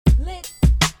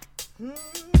Lit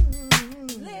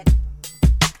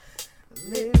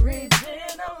regeneration.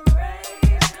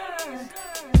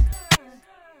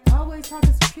 Always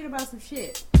talking some shit about some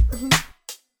shit.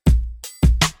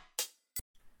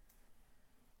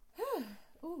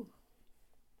 Ooh.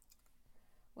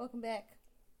 Welcome back.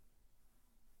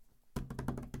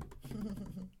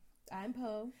 I'm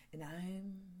Poe. And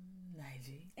I'm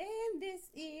Nige. And this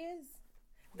is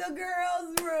The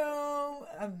Girls' Room.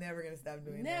 I'm never going to stop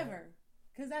doing that. Never.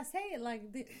 Because I say it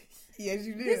like this. Yes,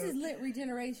 you do. This is Lit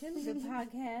Regeneration, the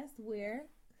podcast where,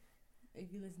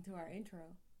 if you listen to our intro,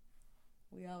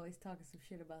 we always talking some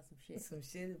shit about some shit. Some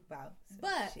shit about some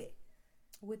but shit.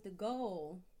 With the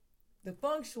goal. The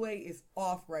feng shui is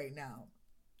off right now.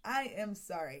 I am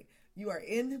sorry. You are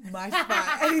in my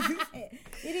spot.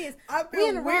 It is. I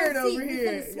feel weird over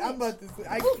here. I'm about to.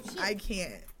 I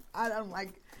can't.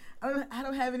 I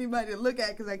don't have anybody to look at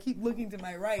because I keep looking to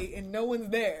my right and no one's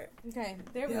there. Okay,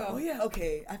 there we go. Oh yeah.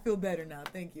 Okay, I feel better now.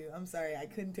 Thank you. I'm sorry. I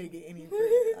couldn't take it any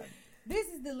further. This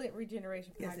is the Lit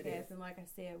Regeneration podcast, yes, and like I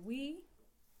said, we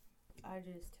are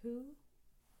just two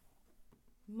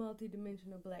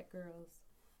multi-dimensional black girls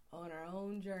on our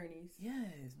own journeys.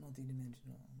 Yes,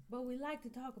 multidimensional. But we like to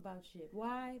talk about shit.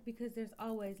 Why? Because there's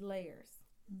always layers.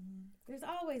 Mm-hmm. There's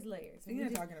always layers. So you're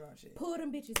not talking about shit. Pull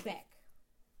them bitches back.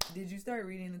 Did you start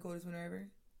reading The Coldest Winter Ever?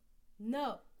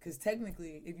 No. Because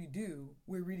technically, if you do,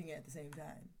 we're reading it at the same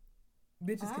time.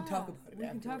 Bitches can talk about it. We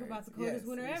can talk about The Coldest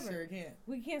Winter Ever. We sure can.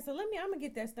 We can. So I'm going to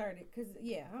get that started. Because,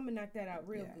 I'm going to knock that out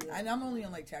real good. And I'm only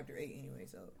on like chapter 8 anyway,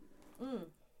 so.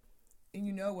 And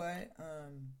you know what?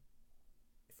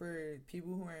 For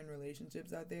people who are in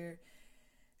relationships out there,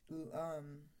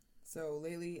 so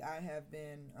lately I have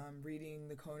been reading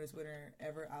The Coldest Winter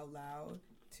Ever out loud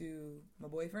to my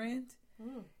boyfriend.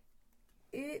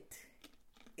 It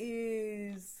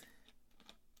is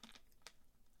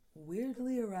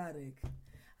weirdly erotic.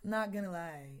 I'm not gonna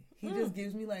lie. He just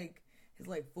gives me like his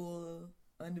like full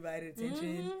undivided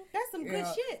attention. That's some good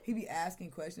shit. He be asking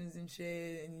questions and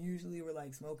shit, and usually we're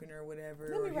like smoking or whatever.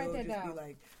 Let me write that just down. Be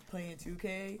like playing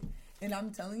 2K, and I'm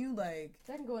telling you, like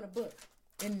that can go in a book.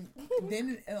 And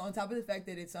then on top of the fact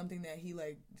that it's something that he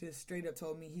like just straight up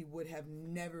told me he would have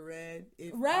never read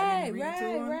if I didn't read to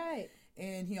him. Right.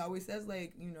 And he always says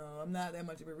like, I'm not that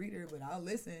much of a reader, but I'll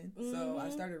listen. So I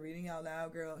started reading out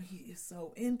loud, girl. He is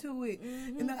so into it.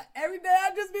 And every day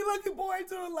I just be looking forward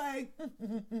to it, like.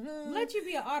 Let you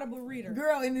be an audible reader.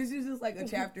 Girl, and it's just like a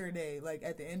chapter a day. Like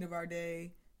at the end of our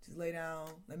day, just lay down,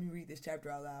 let me read this chapter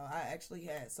out loud. I actually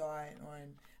saw it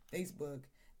on Facebook.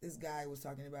 This guy was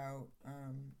talking about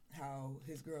how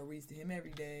his girl reads to him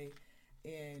every day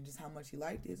and just how much he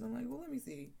liked it. So I'm like, well, let me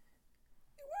see.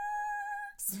 It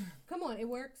works. Come on, it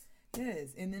works.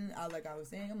 Yes. And then, like I was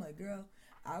saying, I'm like, girl,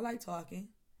 I like talking.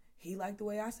 He liked the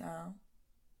way I sound.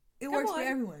 It works for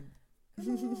everyone.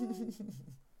 Can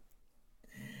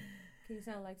you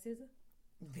sound like SZA?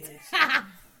 Bitch.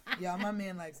 Y'all, my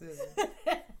man likes SZA.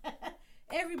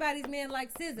 Everybody's man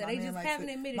like SZA. They just haven't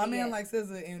admitted it My man yet. likes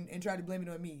SZA and tried to blame it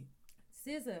on me.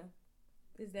 SZA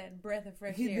is that breath of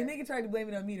fresh air. The nigga tried to blame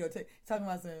it on me, though. Talking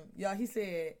about some... Y'all, he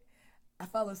said, I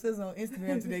follow SZA on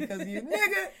Instagram today because of you.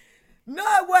 Nigga, no,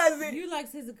 it wasn't. You like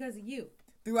SZA because of you.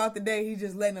 Throughout the day, he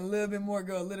just letting a little bit more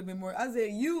go, a little bit more. I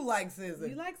said, you like SZA.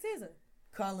 You like SZA.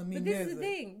 Calling me But this is the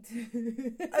thing.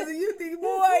 I said, you think,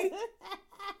 boy...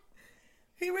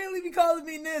 He really be calling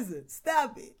me Nizza.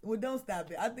 Stop it. Well, don't stop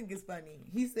it. I think it's funny.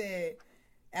 He said,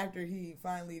 after he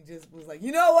finally just was like,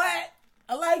 you know what?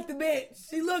 I like the bitch.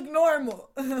 She look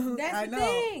normal. That's the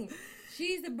thing.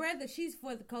 She's the breath. She's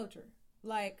for the culture.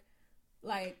 Like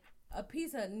a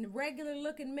piece of regular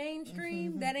looking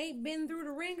mainstream that ain't been through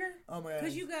the ringer. Oh my God.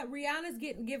 Because you got Rihanna's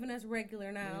giving us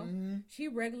regular now. She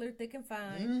regular, thick and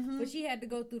fine. But she had to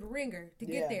go through the ringer to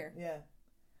get there. Yeah.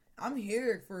 I'm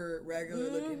here for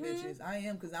regular looking bitches. I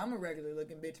am, because I'm a regular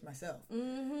looking bitch myself.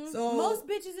 So most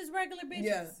bitches is regular bitches.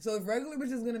 Yeah. So if regular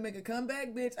bitch is gonna make a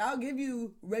comeback, bitch, I'll give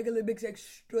you regular bitch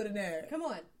extraordinaire. Come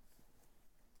on.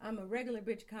 I'm a regular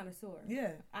bitch connoisseur.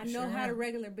 Yeah. I know how to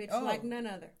regular bitch like none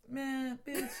other. Man,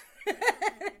 bitch.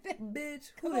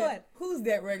 Bitch. Who's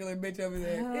that regular bitch over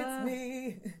there? It's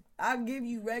me. I'll give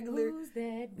you regular. Who's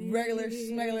that bitch? Regular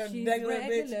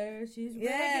bitch. She's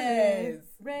yes.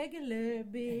 Regular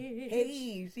bitch.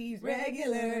 Hey, she's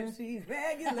regular. She's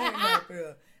regular. No,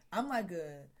 girl. I'm like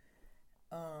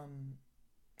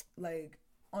like,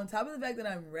 on top of the fact that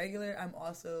I'm regular, I'm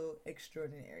also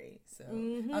extraordinary. So,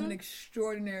 I'm an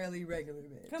extraordinarily regular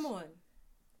bitch. Come on.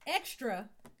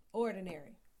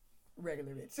 Extraordinary.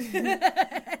 Regular bitch.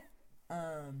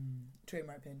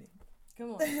 Trademark pending.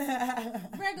 Come on.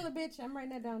 Regular bitch. I'm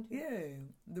writing that down too. Yeah.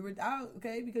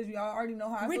 Okay, because y'all already know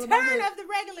how I feel about Return of the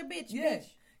regular bitch, bitch.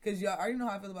 Because y'all already know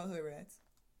how I feel about hood rats.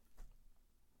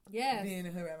 Yes. Being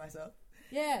a hood rat myself.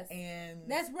 Yes. And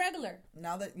that's regular.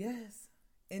 Now that, yes.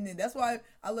 And then that's why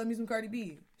I love me some Cardi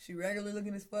B. She regular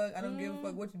looking as fuck. I don't give a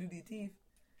fuck what you do to your teeth.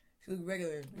 She look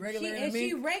regular.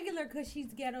 She regular because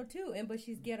she's ghetto too, but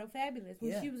she's ghetto fabulous.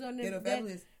 When she was on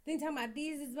this thing talking about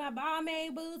these is my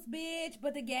Balmain boots, bitch.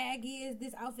 But the gag is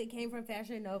this outfit came from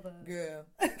Fashion Nova. Girl,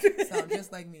 sound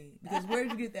just like me. Because where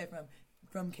did you get that from?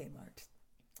 From Kmart.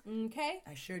 Okay.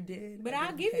 I sure did. But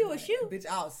I'll give you a shoe. Bitch,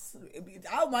 I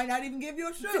might not even give you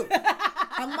a shoe.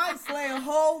 I might slay a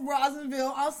whole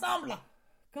Rosinville ensemble.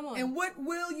 Come on. And what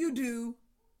will you do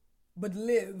but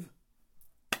live?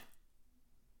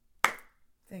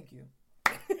 Thank you.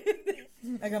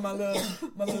 I got my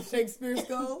little Shakespeare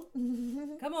skull.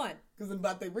 Come on. Because I'm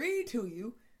about to read to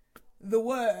you the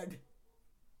word.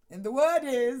 And the word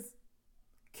is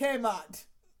Kmart.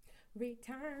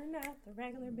 Return of the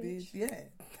regular bitch. Yeah.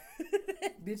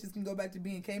 Bitches can go back to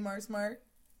being Kmart smart.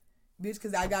 Bitch,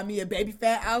 because I got me a baby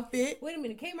fat outfit. Wait a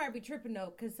minute. Kmart be tripping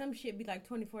though, because some shit be like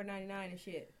 $24.99 and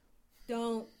shit.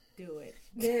 Don't do it.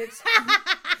 Bitch.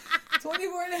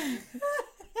 $24.99.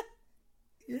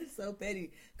 You're so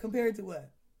petty. Compared to what?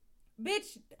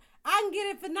 Bitch, I can get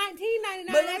it for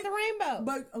 $19.99 at the Rainbow.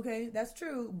 But, okay, that's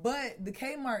true. But the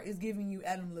Kmart is giving you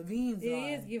Adam Levine's line.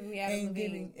 It is giving me Adam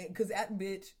Levine. Because,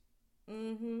 bitch,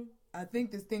 I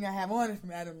think this thing I have on is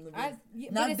from Adam Levine.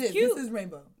 Not this. Cute. This is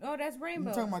Rainbow. Oh, that's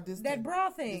Rainbow. I'm talking about this that thing. bra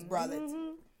thing. This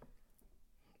bralette.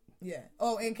 Yeah.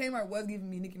 Oh, and Kmart was giving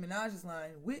me Nicki Minaj's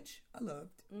line, which I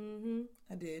loved.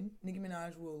 I did. Nicki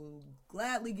Minaj will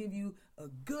gladly give you a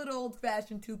good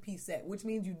old-fashioned two-piece set, which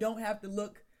means you don't have to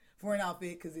look for an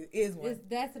outfit because it is one.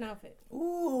 That's an outfit.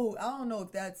 Ooh, I don't know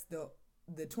if that's the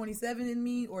 27 in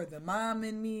me or the mom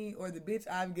in me or the bitch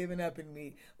I've given up in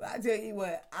me. But I tell you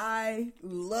what, I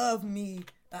love me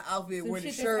an outfit where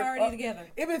the shirt already together.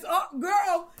 If it's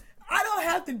girl, I don't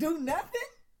have to do nothing.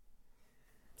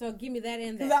 So give me that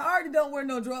in there. Because I already don't wear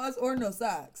no drawers or no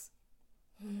socks.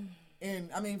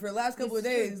 And, I mean, for the last couple of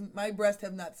days, my breasts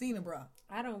have not seen a bra.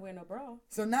 I don't wear no bra.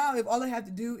 So now, if all I have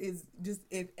to do is just,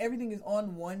 if everything is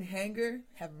on one hanger,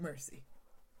 have mercy.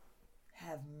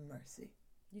 Have mercy.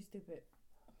 You stupid.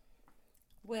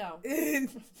 Well, I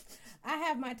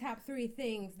have my top 3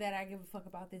 things that I give a fuck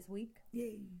about this week.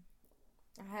 Yay.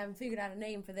 I haven't figured out a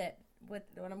name for that, what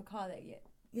I'm going to call that yet.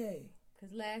 Yay.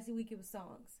 Because last week it was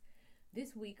songs.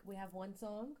 This week we have one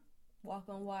song, Walk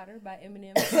on Water by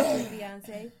Eminem and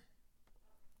Beyonce.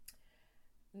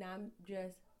 Now I'm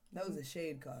just... That was a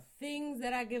shade cough. Things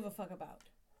that I give a fuck about.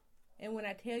 And when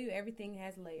I tell you, everything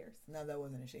has layers. No, that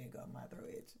wasn't a shade cough. My throat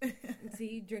itch. See,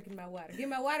 you drinking my water. Give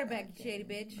my water back, you shady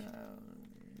bitch.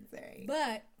 Sorry.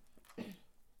 But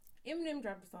Eminem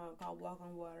dropped a song called Walk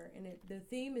on Water. And the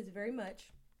theme is very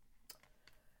much,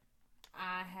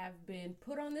 I have been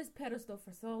put on this pedestal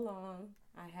for so long.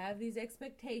 I have these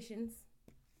expectations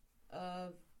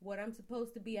of what I'm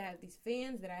supposed to be. I have these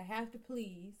fans that I have to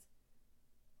please.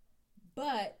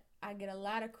 But I get a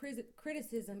lot of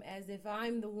criticism as if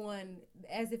I'm the one,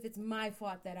 as if it's my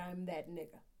fault that I'm that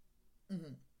nigga.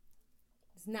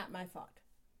 It's not my fault.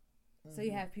 So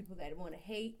you have people that want to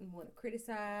hate and want to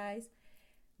criticize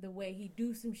the way he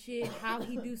do some shit, how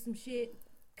he do some shit.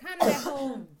 Kind of that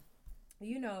whole,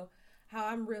 you know, how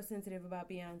I'm real sensitive about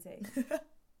Beyonce.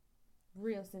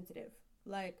 Real sensitive.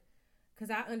 Like, because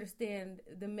I understand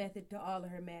the method to all of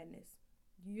her madness.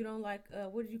 You don't like,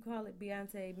 what did you call it?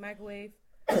 Beyonce microwave?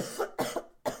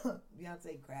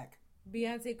 Beyonce crack.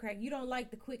 Beyonce crack. You don't like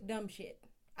the quick dumb shit.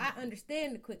 I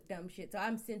understand the quick dumb shit, so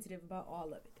I'm sensitive about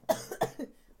all of it.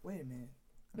 Wait a minute.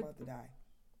 I'm about to die.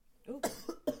 Oops.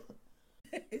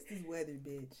 It's this weather,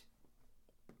 bitch.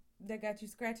 That got you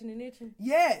scratching and itching?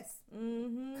 Yes.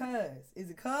 Cuz. Is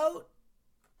it cold?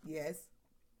 Yes.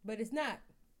 But it's not.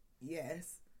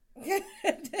 Yes.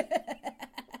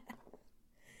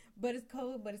 But it's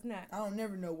cold, but it's not. I don't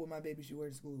never know what my baby should wear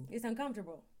to school. It's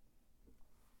uncomfortable.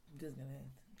 I'm just gonna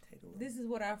take a look. This is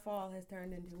what our fall has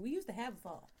turned into. We used to have a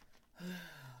fall.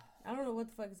 I don't know what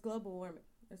the fuck is global warming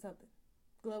or something.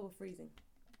 Global freezing.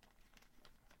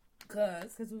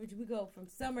 Because we go from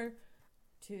summer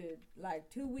to like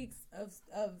 2 weeks of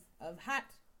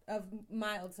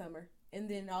mild summer, and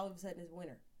then all of a sudden it's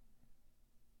winter.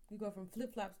 You go from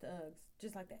flip-flops to Uggs,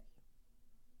 just like that.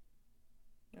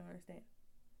 I don't understand.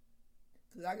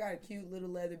 Because I got a cute little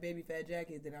leather baby fat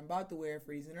jacket that I'm about to wear,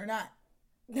 freezing or not.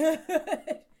 The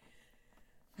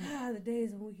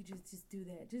days when we could just do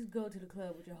that. Just go to the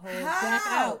club with your whole back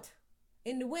out.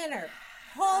 In the winter.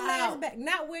 Whole ass back.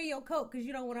 Not wear your coat because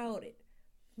you don't want to hold it.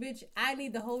 Bitch, I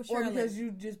need the whole shirt. Or because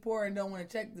you just poor and don't want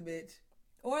to check the bitch.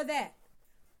 Or that.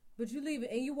 But you leave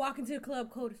it and you walk into the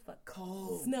club cold as fuck.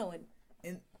 Cold. Snowing.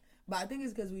 But I think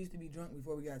it's because we used to be drunk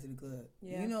before we got to the club.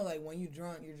 Yeah. You know, like, when you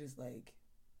drunk, you're just, like,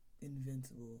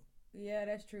 invincible. Yeah,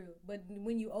 that's true. But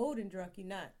when you old and drunk, you're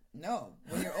not. No.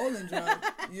 When you're old and drunk,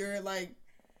 you're, like,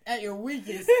 at your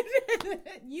weakest.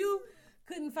 You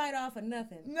couldn't fight off of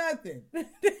nothing. Nothing.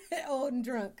 Old and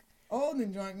drunk. Old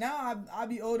and drunk. Now I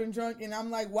be old and drunk, and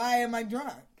I'm like, why am I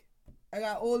drunk? I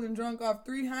got old and drunk off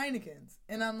 3 Heinekens.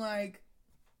 And I'm like,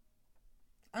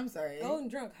 I'm sorry. Old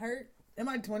and drunk hurt. Am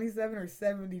I 27 or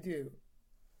 72?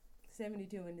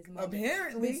 72 in this moment.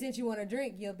 Apparently. But since you want to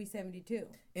drink, you'll be 72.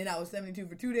 And I was 72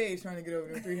 for 2 days trying to get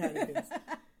over them 3 Heinekens.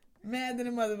 Mad that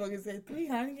a motherfucker said, 3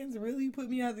 Heinekens really put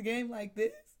me out the game like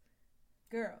this?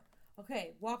 Girl.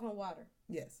 Okay, walk on water.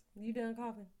 Yes. You done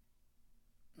coughing?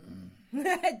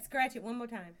 Scratch it one more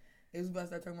time. It was about to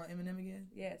start talking about Eminem again?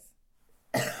 Yes.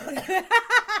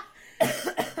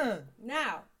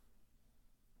 Now,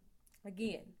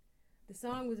 again, the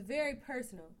song was very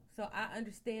personal, so I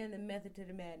understand the method to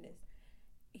the madness.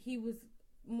 He was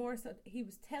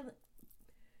telling,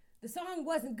 the song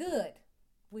wasn't good.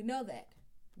 We know that.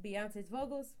 Beyonce's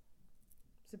vocals,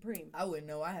 supreme. I wouldn't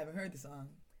know. I haven't heard the song.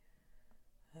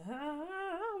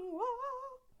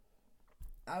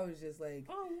 I was just like,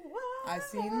 I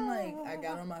seen, like, I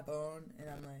got on my phone, and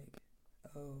I'm like,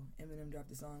 oh, Eminem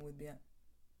dropped a song with Beyonce.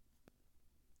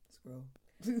 Scroll.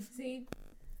 See?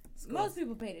 Scroll. Most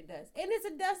people paid it dust. And it's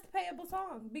a dust-payable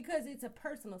song, because it's a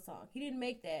personal song. He didn't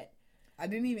make that. I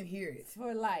didn't even hear it.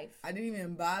 For life. I didn't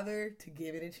even bother to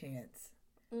give it a chance.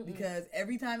 Because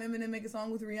every time Eminem make a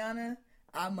song with Rihanna,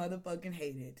 I motherfucking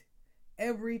hate it.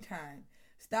 Every time.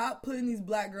 Stop putting these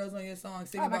black girls on your song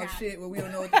singing about shit where we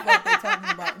don't know what the fuck they're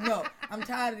talking about. No, I'm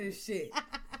tired of this shit.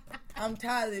 I'm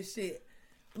tired of this shit.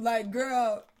 Like,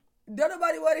 girl, don't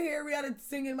nobody want to hear Rihanna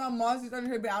singing about monsters under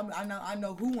her bed. I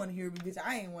know who want to hear me, bitch.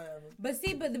 I ain't one of them. But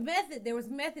see, the method, there was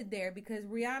method there because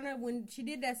Rihanna, when she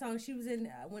did that song, she was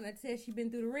in, when I said she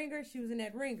been through the ringer, she was in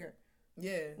that ringer.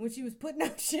 Yeah. When she was putting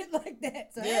out shit like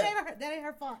that. So that ain't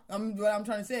her fault. What I'm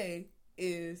trying to say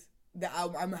is that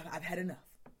I've had enough.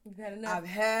 You've had enough. I've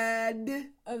had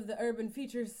of the urban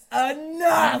features.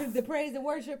 Enough. The praise and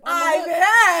worship. I've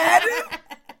had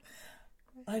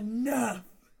enough.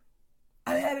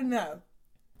 I've had enough.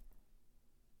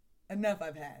 Enough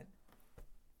I've had.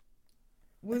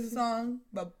 What's the song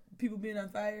about people being on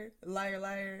fire? Liar,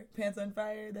 liar, pants on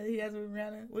fire that he has with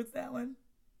Rihanna? What's that one?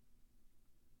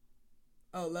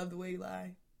 Oh, Love the Way You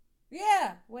Lie.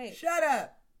 Yeah. Wait. Shut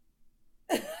up.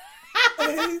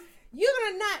 You're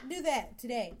going to not do that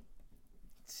today.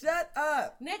 Shut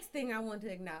up. Next thing I want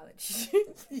to acknowledge.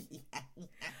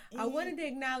 I wanted to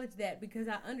acknowledge that because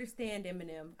I understand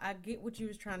Eminem. I get what you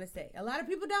was trying to say. A lot of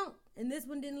people don't. And this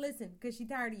one didn't listen because she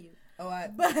tired of you.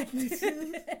 But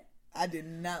I did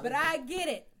not But listen. I get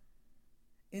it.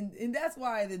 And that's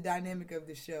why the dynamic of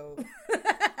the show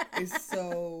is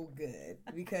so good.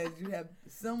 Because you have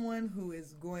someone who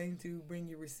is going to bring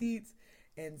you receipts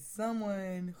and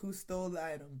someone who stole the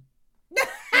item.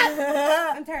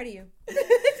 I'm tired of you.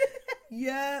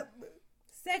 Yep.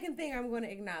 Second thing I'm going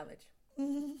to acknowledge.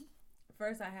 Mm-hmm.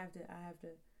 First, I have to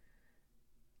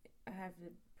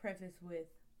preface with,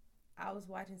 I was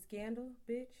watching Scandal,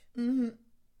 bitch. Mm-hmm.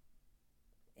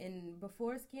 And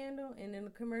before Scandal, and in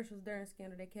the commercials during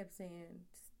Scandal, they kept saying,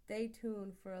 "Stay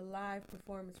tuned for a live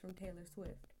performance from Taylor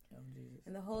Swift." Oh, Jesus.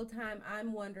 And the whole time,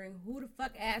 I'm wondering who the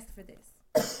fuck asked for this.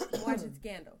 Watching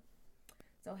Scandal.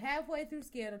 So halfway through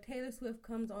Scandal, Taylor Swift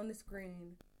comes on the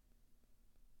screen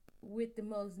with the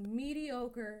most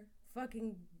mediocre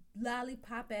fucking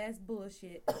lollipop ass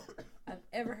bullshit I've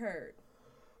ever heard.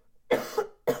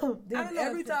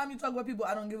 Every time you talk about people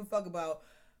I don't give a fuck about,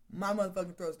 my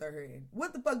motherfucking throat start hurting.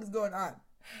 What the fuck is going on?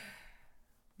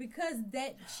 Because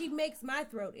she makes my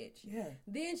throat itch. Yeah.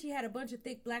 Then she had a bunch of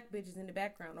thick black bitches in the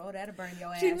background. Oh, that'll burn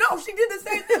your ass. She did the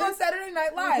same thing on Saturday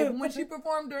Night Live when she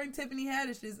performed during Tiffany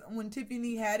Haddish's. When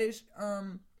Tiffany Haddish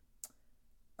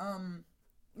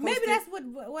maybe that's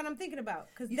what I'm thinking about,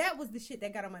 because that was the shit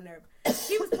that got on my nerve.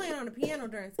 She was playing on the piano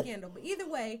during Scandal, but either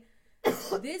way,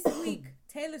 this week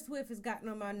Taylor Swift has gotten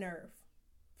on my nerve.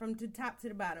 From the top to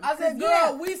the bottom. I said,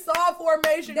 girl, we saw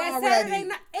Formation already. Saturday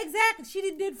night, exactly.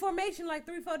 She did Formation like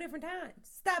 3-4 different times.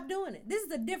 Stop doing it. This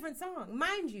is a different song.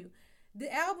 Mind you,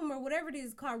 the album or whatever it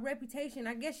is called Reputation,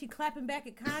 I guess she clapping back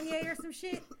at Kanye or some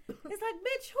shit. It's like,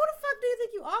 bitch, who the fuck do you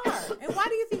think you are? And why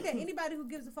do you think that anybody who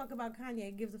gives a fuck about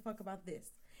Kanye gives a fuck about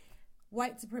this?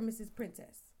 White supremacist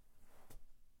princess.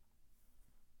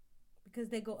 Because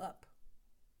they go up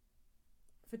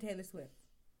for Taylor Swift.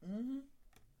 Mm-hmm.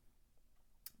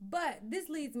 But this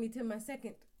leads me to my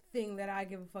second thing that I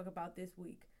give a fuck about this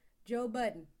week. Joe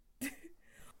Budden.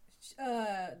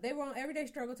 They were on Everyday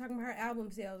Struggle talking about her album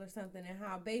sales or something, and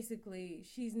how basically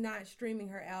she's not streaming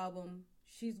her album.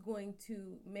 She's going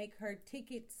to make her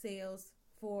ticket sales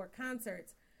for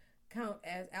concerts count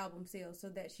as album sales so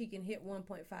that she can hit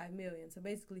 1.5 million. So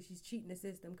basically she's cheating the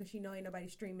system because she know ain't nobody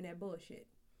streaming that bullshit.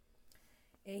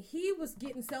 And he was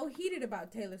getting so heated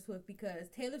about Taylor Swift because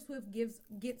Taylor Swift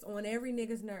gets on every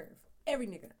nigga's nerve. Every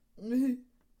nigga.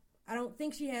 I don't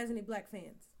think she has any black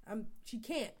fans. She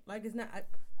can't. Like, it's not...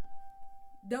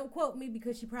 don't quote me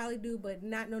because she probably do, but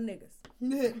not no niggas.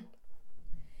 And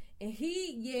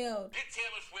he yelled... Get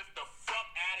Taylor Swift the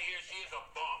fuck out of here. She's a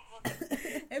bum.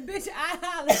 And bitch, I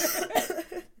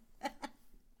hollered.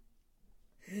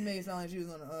 He made it sound like she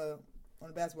was on the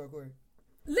basketball court.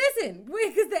 Listen,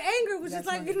 because the anger was That's just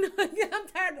like, funny.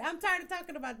 I'm tired of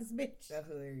talking about this bitch. That's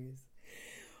hilarious.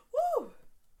 Woo!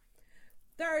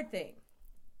 Third thing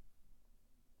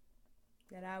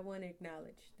that I want to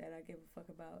acknowledge that I give a fuck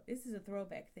about. This is a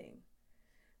throwback thing.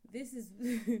 This is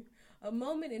a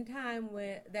moment in time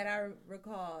that I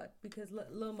recalled because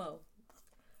Lil Mo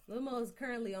is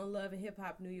currently on Love and Hip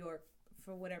Hop New York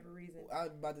for whatever reason. I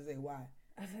was about to say why.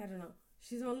 I don't know.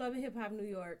 She's on Love and Hip Hop New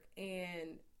York,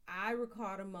 and I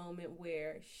recalled a moment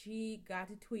where she got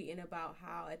to tweeting about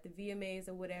how at the VMAs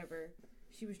or whatever,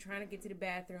 she was trying to get to the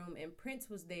bathroom and Prince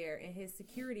was there, and his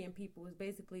security and people was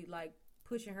basically like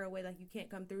pushing her away, like, you can't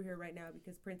come through here right now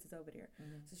because Prince is over there.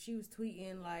 Mm-hmm. So she was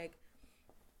tweeting like,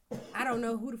 I don't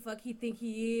know who the fuck he think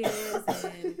he is,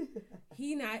 and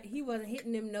he wasn't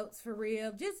hitting them notes for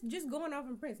real. Just going off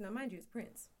on Prince. Now mind you, it's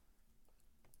Prince.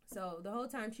 So the whole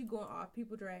time she going off,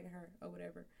 people dragging her or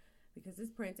whatever because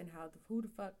it's Prince, and who the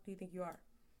fuck do you think you are?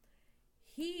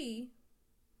 He,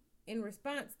 in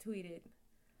response, tweeted,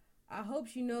 I hope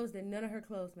she knows that none of her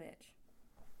clothes match.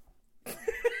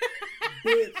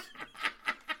 Bitch.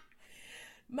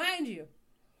 Mind you,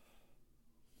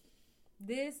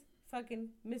 this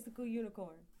fucking mystical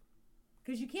unicorn,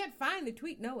 because you can't find the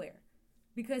tweet nowhere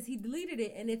because he deleted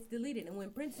it and it's deleted, and when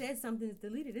Prince says something is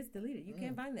deleted, it's deleted. You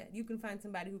can't find that. You can find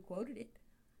somebody who quoted it,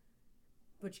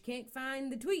 but you can't find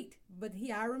the tweet. But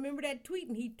I remember that tweet,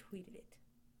 and he tweeted it.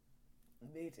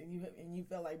 Bitch, and you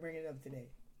felt like bringing it up today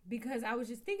because I was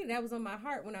just thinking, that was on my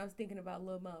heart when I was thinking about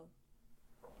Lil Mo.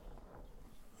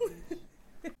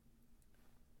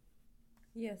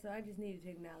 Yeah, so I just needed to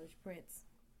acknowledge Prince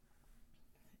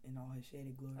in all his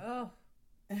shady glory. Oh,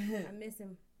 I miss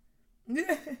him.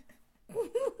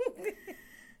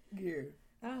 Gear.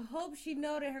 I hope she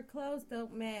know that her clothes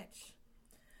don't match.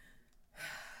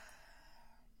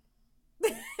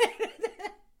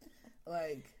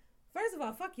 Like, first of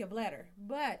all, fuck your bladder.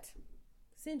 But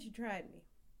since you tried me,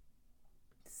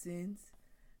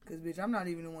 because bitch, I'm not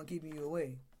even the one keeping you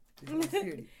away.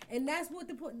 And that's what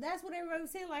everybody was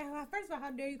saying. Like, first of all,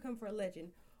 how dare you come for a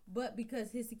legend? But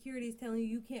because his security is telling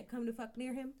you can't come to fuck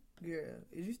near him. Girl,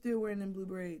 is you still wearing them blue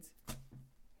braids?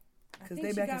 Because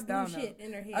they back in style now. Shit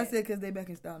in her head. I said because they back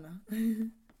in style now.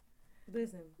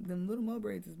 Listen, them little Mo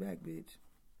braids is back, bitch.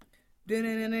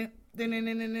 Baby,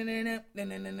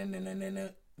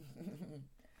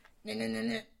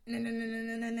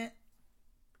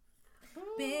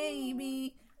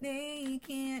 they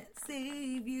can't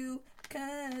save you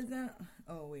cause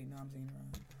oh wait, no, I'm saying it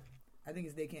wrong. I think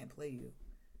it's they can't play you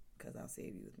cause I'll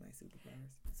save you with my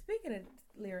superpowers. Speaking of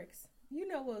lyrics, you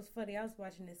know what was funny? I was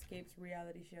watching Escape's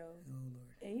reality show. Oh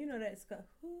Lord. And you know that it's called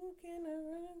Who Can I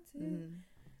Run To?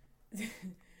 Mm-hmm.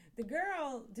 The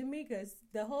girl, D'Amica,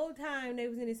 the whole time they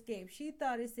was in Escape, she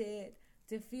thought it said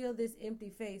to fill this empty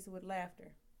face with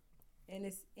laughter. And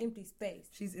this empty space.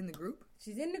 She's in the group?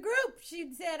 She's in the group.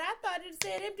 She said, I thought it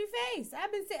said empty face. I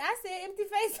said empty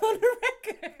face on the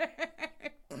record.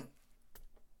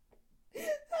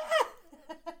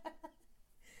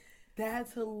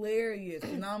 That's hilarious.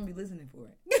 Now I'm gonna be listening for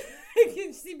it.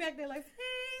 You see back there like,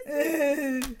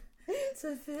 hey.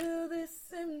 To fill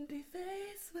this empty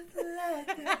face with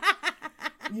laughter.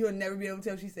 You'll never be able to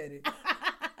tell she said it.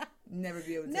 Never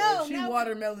be able to tell. She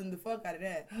watermelon the fuck out of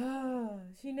that.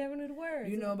 She never knew the words.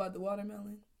 You know about the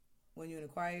watermelon? When you're in a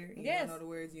choir and you don't know the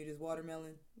words, you just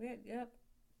watermelon. Yep.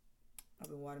 I've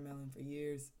been watermelon for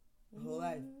years. My whole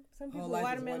life. Some people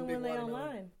watermelon when they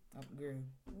online. Girl.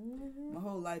 Mm-hmm. My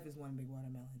whole life is one big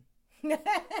watermelon.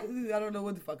 I don't know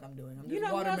what the fuck I'm doing. I'm just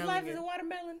who else's life is a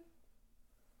watermelon?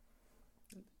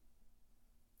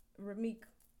 Ramik.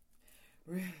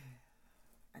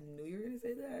 I knew you were going to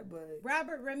say that, but...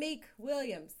 Robert Ramik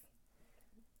Williams.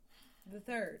 The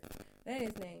third. That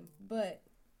is his name. But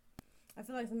I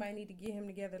feel like somebody need to get him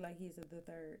together like he's the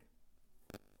third.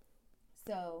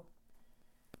 So,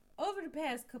 over the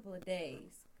past couple of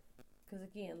days, because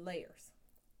again, layers.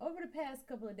 Over the past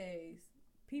couple of days,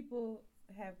 people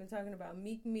have been talking about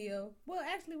Meek Mill. Well,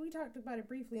 actually, we talked about it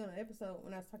briefly on an episode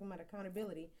when I was talking about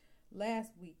accountability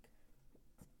last week.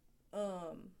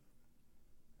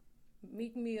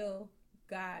 Meek Mill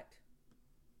got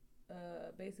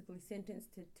basically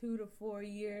sentenced to 2 to 4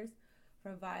 years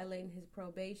for violating his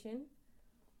probation.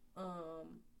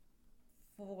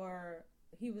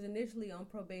 He was initially on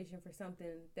probation for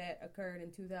something that occurred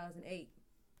in 2008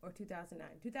 or 2009.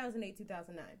 2008,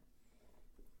 2009.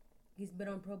 He's been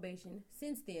on probation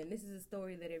since then. This is a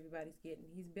story that everybody's getting.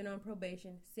 He's been on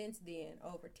probation since then,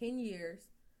 over 10 years,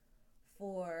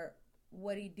 for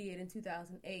what he did in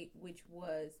 2008, which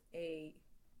was a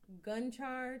gun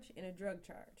charge and a drug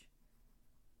charge.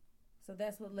 So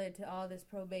that's what led to all this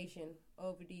probation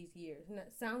over these years. And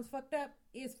that sounds fucked up,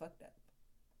 is fucked up.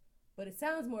 But it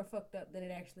sounds more fucked up than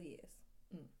it actually is.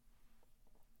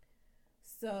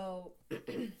 So,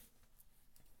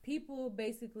 people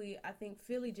basically, I think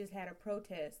Philly just had a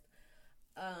protest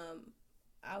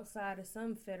outside of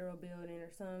some federal building or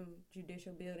some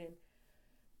judicial building,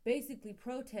 basically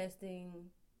protesting,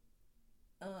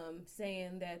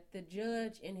 saying that the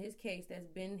judge in his case that's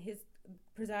been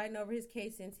presiding over his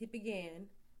case since he began,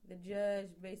 the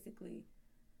judge basically,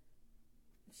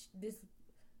 this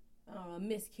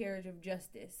miscarriage of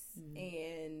justice,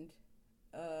 and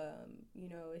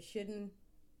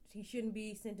he shouldn't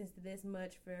be sentenced to this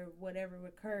much for whatever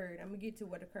occurred. I'm gonna get to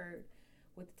what occurred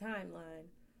with the timeline,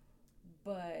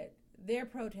 but they're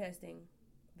protesting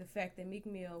the fact that Meek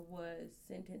Mill was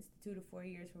sentenced to 2 to 4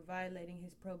 years for violating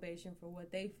his probation for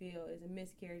what they feel is a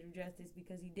miscarriage of justice,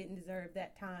 because he didn't deserve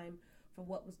that time for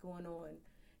what was going on,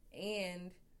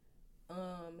 and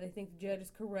they think the judge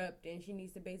is corrupt and she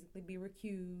needs to basically be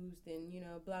recused and,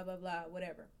 blah, blah, blah,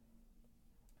 whatever.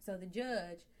 So the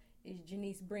judge is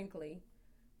Janice Brinkley.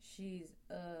 She's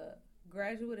a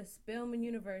graduate of Spelman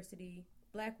University,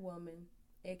 black woman,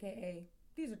 a.k.a.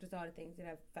 These are just all the things that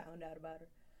I've found out about her.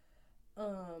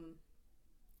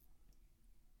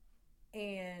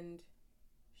 And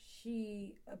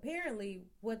she, apparently,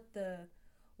 what the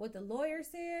lawyer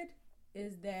said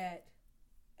is that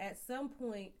at some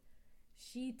point,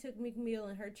 she took Meek Mill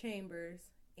in her chambers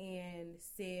and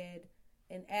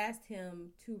asked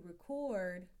him to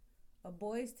record a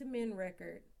Boyz II Men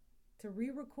record, to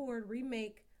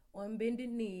remake On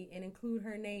Bended Knee and include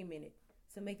her name in it.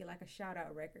 So make it like a shout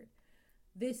out record.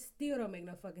 This still don't make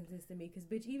no fucking sense to me, because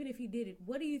bitch, even if he did it,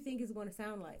 what do you think it's going to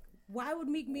sound like? Why would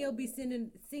Meek Mill be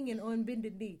singing On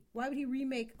Bended Knee? Why would he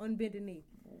remake On Bended Knee?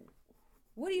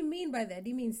 What do you mean by that? Do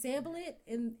you mean sample it?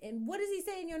 And what is he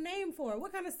saying your name for?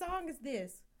 What kind of song is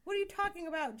this? What are you talking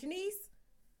about, Janice?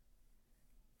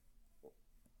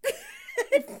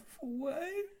 What?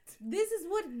 This is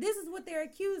what they're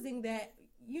accusing, that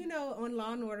on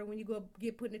Law and Order, when you go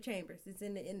get put in the chambers, it's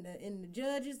in the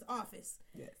judge's office.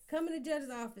 Yes. Come in the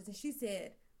judge's office, and she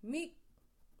said, Meek,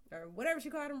 or whatever she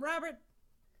called him, Robert,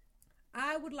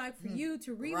 I would like for you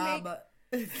to remake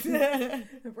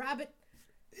Robert.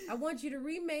 I want you to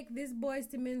remake this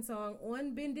Boyz II Men song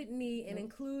On Bended Knee and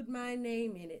include my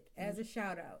name in it as a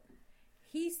shout out.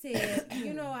 He said,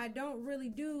 I don't really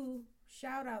do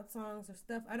shout out songs or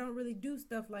stuff. I don't really do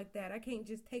stuff like that. I can't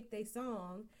just take their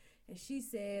song. And she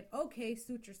said, okay,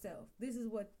 suit yourself. This is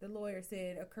what the lawyer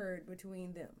said occurred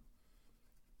between them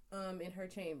in her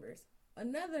chambers.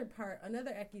 Another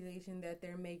accusation that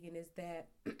they're making is that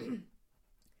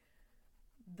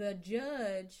the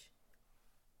judge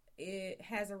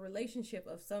has a relationship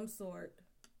of some sort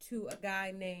to a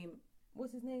guy named,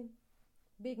 what's his name?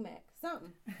 Big Mac.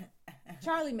 Something.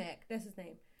 Charlie Mack. That's his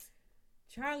name.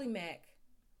 Charlie Mack,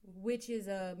 which is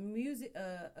a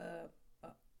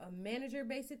manager,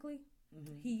 basically.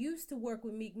 Mm-hmm. He used to work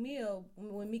with Meek Mill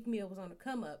when Meek Mill was on the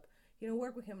come up. He don't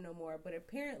work with him no more, but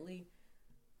apparently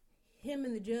him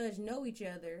and the judge know each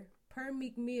other. Per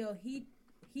Meek Mill, he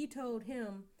told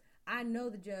him, I know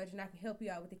the judge and I can help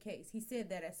you out with the case. He said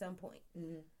that at some point.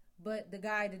 Mm-hmm. But the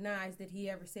guy denies that he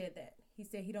ever said that. He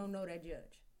said he don't know that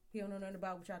judge. He don't know nothing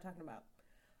about what y'all talking about.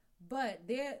 But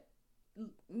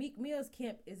Meek Mill's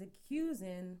camp is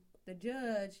accusing the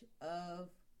judge of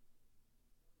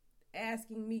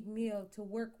asking Meek Mill to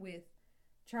work with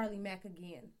Charlie Mack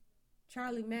again.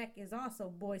 Charlie Mack is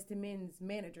also Boyz II Men's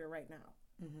manager right now,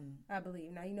 I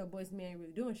believe. Now, Boyz II Men ain't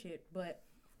really doing shit, but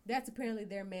that's apparently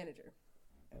their manager.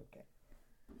 Okay.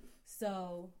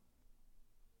 So,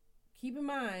 keep in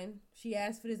mind, she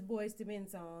asked for this Boyz II Men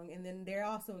song, and then they're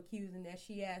also accusing that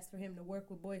she asked for him to work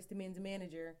with Boyz II Men's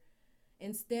manager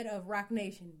instead of Rock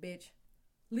Nation, bitch.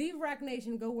 Leave Rock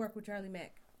Nation, go work with Charlie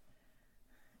Mack.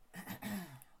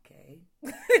 Okay.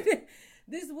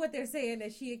 This is what they're saying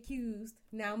that she accused.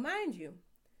 Now, mind you,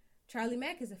 Charlie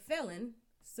Mack is a felon.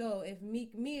 So if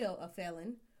Meek Mill, a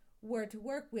felon, were to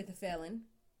work with a felon,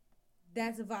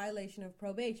 that's a violation of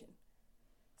probation.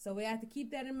 So we have to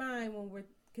keep that in mind when we're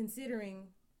considering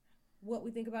what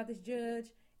we think about this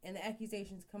judge and the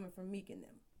accusations coming from Meek and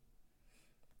them.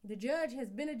 The judge has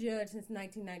been a judge since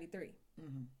 1993.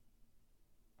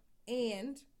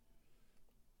 And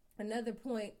another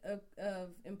point of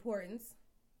importance,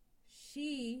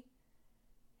 she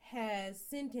has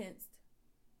sentenced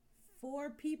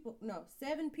 7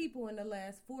 people in the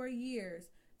last 4 years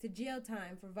to jail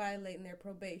time for violating their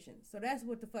probation. So that's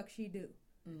what the fuck she do.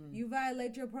 You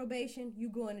violate your probation, you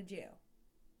go into jail.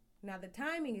 Now the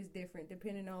timing is different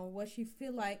depending on what she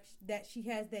feel like that she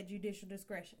has that judicial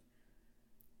discretion.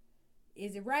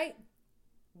 Is it right?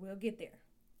 We'll get there.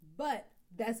 But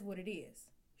that's what it is.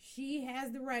 She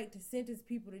has the right to sentence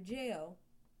people to jail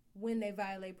when they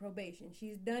violate probation.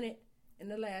 She's done it in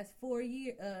the last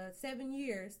 7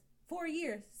 years. 4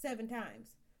 years, 7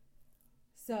 times.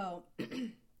 So,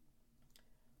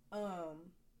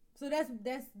 so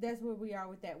that's where we are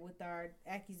with that, with our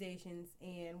accusations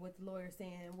and what the lawyer's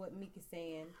saying and what Meek is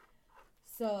saying.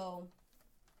 So,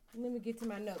 let me get to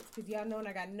my notes, because y'all know when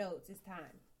I got notes, it's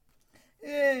time.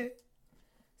 Yeah.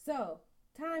 So,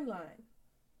 timeline.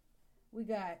 We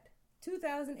got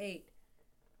 2008.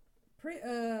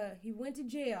 He went to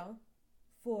jail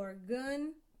for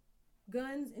guns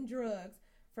and drugs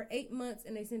for 8 months,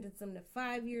 and they sentenced him to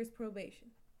 5 years probation.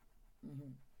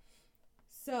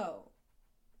 So,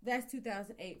 that's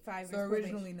 2008, 5 years probation. So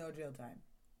originally no jail time.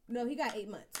 No, he got 8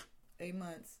 months. 8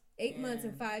 months. 8 months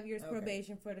and 5 years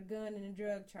probation for the gun and the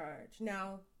drug charge.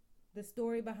 Now, the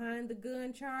story behind the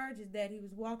gun charge is that he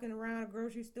was walking around a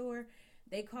grocery store.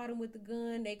 They caught him with the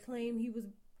gun. They claimed he was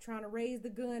trying to raise the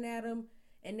gun at him,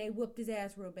 and they whooped his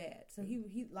ass real bad. So he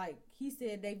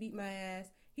said they beat my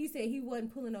ass. He said he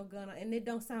wasn't pulling no gun out, and it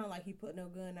don't sound like he put no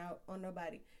gun out on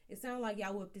nobody. It sounded like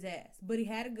y'all whooped his ass. But he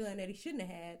had a gun that he shouldn't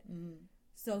have had.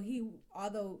 So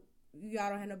although y'all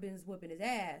don't have no business whooping his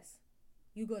ass,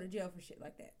 you go to jail for shit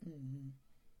like that.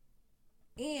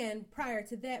 And prior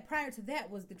to that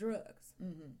was the drugs.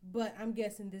 But I'm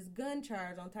guessing this gun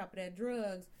charge on top of that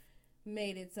drugs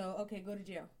made it so, okay, go to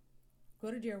jail.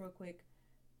 Go to jail real quick.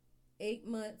 8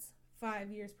 months, 5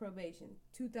 years probation.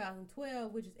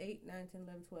 2012, which is 8, 9, 10,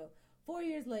 11, 12. 4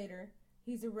 years later,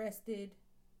 he's arrested.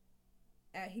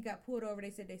 He got pulled over. They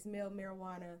said they smelled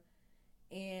marijuana.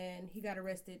 And he got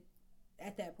arrested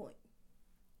at that point.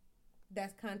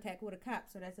 That's contact with a cop.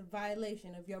 So that's a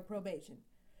violation of your probation.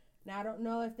 Now, I don't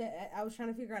know if I was trying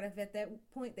to figure out if at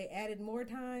that point they added more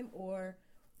time or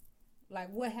like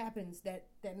what happens that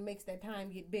makes that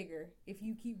time get bigger if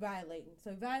you keep violating.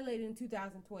 So he violated in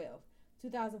 2012.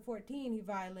 2014 he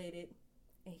violated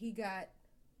and he got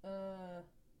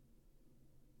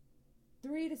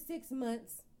 3 to 6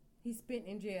 months he spent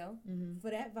in jail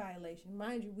for that violation.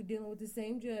 Mind you, we're dealing with the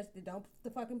same judge that don't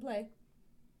fucking play.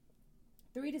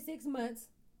 3 to 6 months,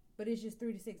 but it's just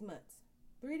 3 to 6 months.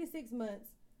 3 to 6 months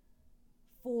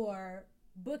for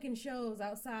booking shows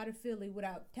outside of Philly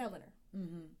without telling her.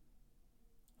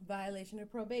 Violation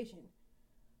of probation.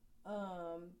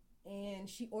 And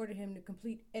she ordered him to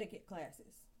complete etiquette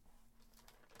classes.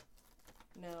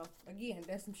 Now, again,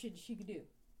 that's some shit that she could do.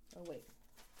 Oh, wait.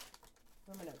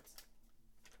 Where are my notes?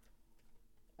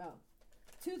 Oh.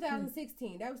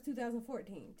 2016. That was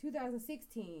 2014.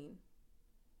 2016,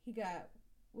 he got,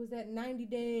 was that 90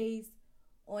 days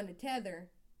on the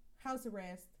tether, house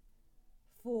arrest,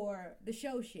 for the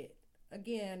show shit.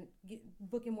 Again,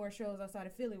 booking more shows outside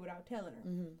of Philly without telling her.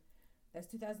 That's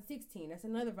 2016. That's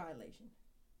another violation.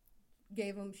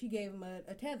 She gave him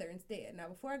a tether instead. Now,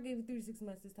 before I gave you 3 to 6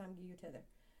 months, this time I give you a tether.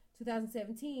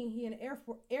 2017, he in an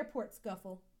airport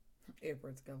scuffle.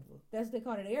 Airport scuffle. That's what they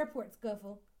call it, an airport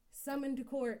scuffle. Summoned to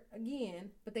court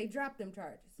again, but they dropped them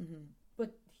charges.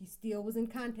 But he still was in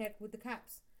contact with the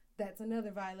cops. That's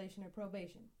another violation of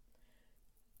probation.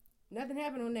 Nothing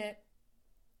happened on that.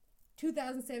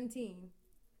 2017,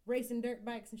 racing dirt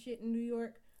bikes and shit in New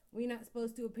York. We're not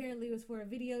supposed to. Apparently it was for a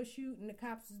video shoot and the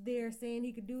cops was there saying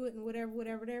he could do it and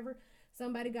whatever.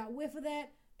 Somebody got whiff of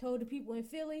that, told the people in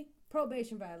Philly,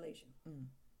 probation violation.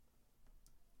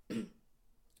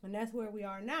 And that's where we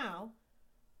are now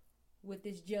with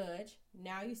this judge.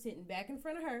 Now you're sitting back in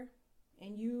front of her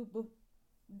and you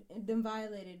then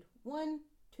violated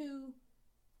two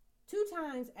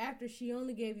times after she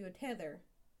only gave you a tether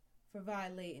for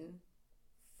violating,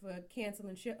 for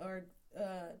canceling or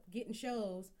getting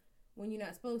shows when you're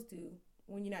not supposed to,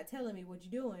 when you're not telling me what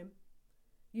you're doing.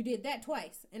 You did that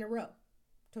twice in a row.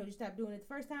 Told you stop doing it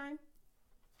the first time.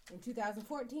 In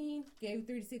 2014, gave you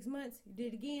 3 to 6 months. You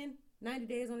did it again. 90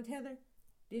 days on a tether.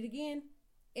 Did it again.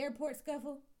 Airport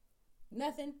scuffle.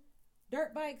 Nothing.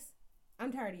 Dirt bikes.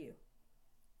 I'm tired of you.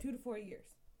 2 to 4 years.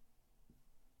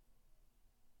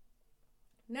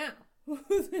 Now,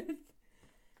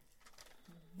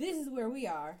 this is where we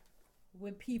are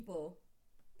with people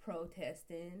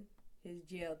protesting his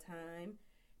jail time.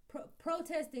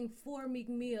 Protesting for Meek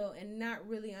Mill and not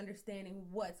really understanding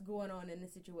what's going on in the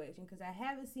situation, because I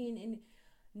haven't seen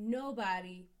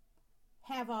nobody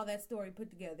have all that story put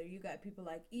together. You got people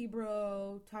like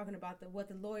Ebro talking about what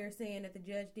the lawyer's saying that the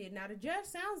judge did. Now the judge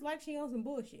sounds like she on some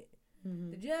bullshit.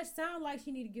 Mm-hmm. The judge sounds like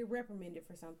she need to get reprimanded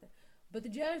for something, but the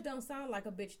judge don't sound like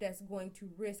a bitch that's going to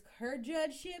risk her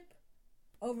judgeship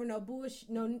over no bullshit,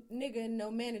 no nigga,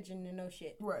 no managing and no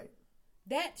shit. Right.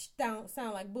 That don't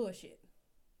sound like bullshit.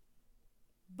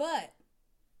 But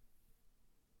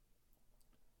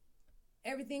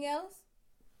everything else,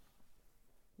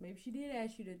 maybe she did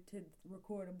ask you to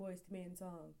record a Boyz II Men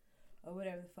song or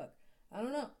whatever the fuck. I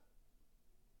don't know.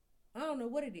 I don't know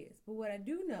what it is. But what I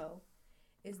do know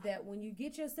is that when you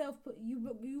get yourself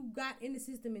you got in the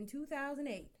system in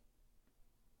 2008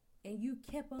 and you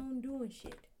kept on doing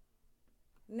shit.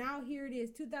 Now here it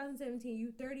is, 2017,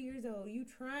 you 30 years old, you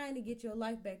trying to get your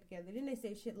life back together. Then they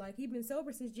say shit like, he been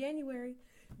sober since January.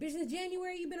 Bitch, since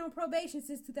January, you been on probation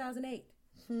since 2008.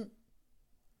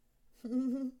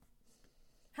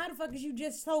 How the fuck is you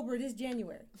just sober this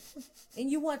January? And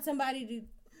you want somebody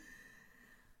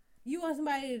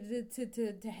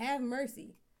to have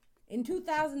mercy. In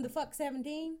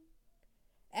 2017,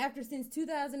 after since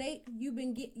 2008, you've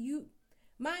been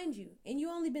mind you, and you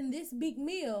only been this big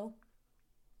meal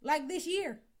like this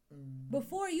year.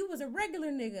 Before you was a regular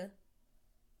nigga,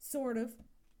 sort of,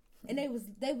 and they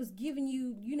was giving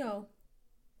you,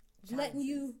 letting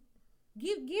you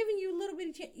giving you a little bit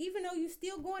of chance, even though you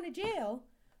still going to jail.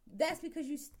 That's because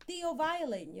you still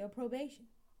violating your probation.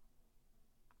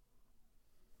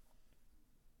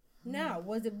 Now,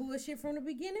 was it bullshit from the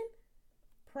beginning?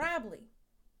 Probably.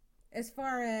 As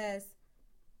far as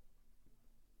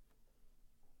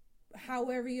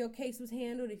however your case was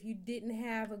handled, if you didn't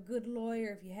have a good lawyer,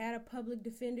 if you had a public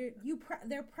defender,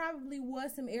 there probably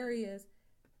was some areas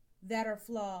that are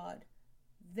flawed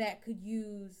that could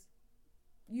use,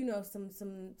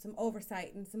 some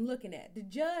oversight and some looking at. The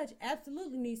judge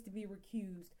absolutely needs to be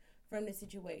recused from the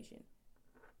situation.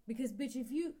 Because, bitch,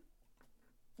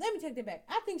 let me take that back.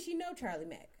 I think she know Charlie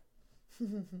Mack.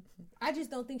 I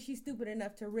just don't think she's stupid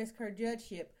enough to risk her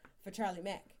judgeship for Charlie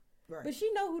Mack. Right. But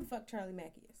she know who the fuck Charlie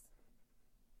Mack is.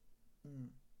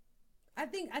 I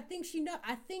think she know.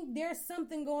 I think there's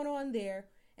something going on there,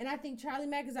 and I think Charlie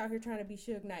Mack is out here trying to be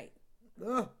Suge Knight.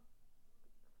 Ugh.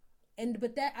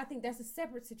 But I think that's a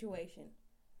separate situation.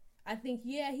 I think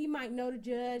he might know the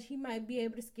judge. He might be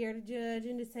able to scare the judge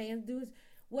into saying do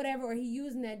whatever, or he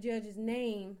using that judge's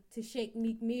name to shake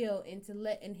Meek Mill into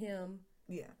letting him,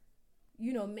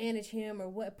 manage him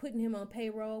or putting him on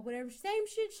payroll, whatever. Same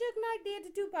shit Suge Knight did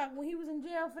to Tupac when he was in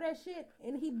jail for that shit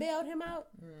and he bailed him out.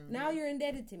 Mm-hmm. Now you're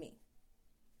indebted to me.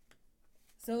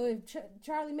 So if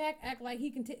Charlie Mack act like he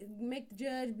can make the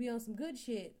judge be on some good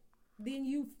shit, then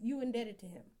you indebted to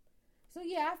him. So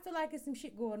I feel like there's some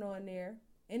shit going on there.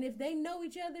 And if they know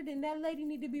each other, then that lady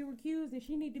need to be recused and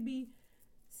she need to be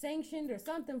sanctioned or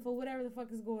something for whatever the fuck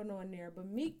is going on there. But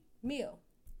Meek Mill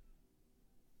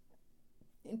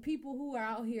and people who are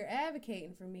out here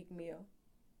advocating for Meek Mill,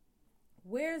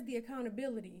 where's the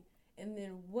accountability? And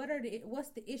then what's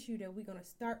the issue that we're gonna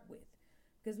start with?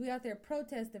 Because we out there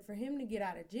protesting for him to get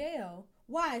out of jail.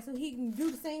 Why? So he can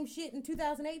do the same shit in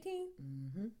 2018?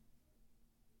 Mm-hmm.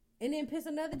 And then piss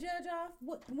another judge off?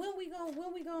 When we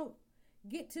gonna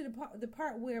get to the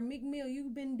part where Meek Mill,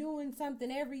 you've been doing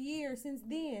something every year since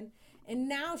then, and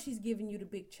now she's giving you the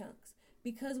big chunks?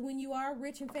 Because when you are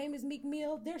rich and famous Meek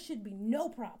Mill, there should be no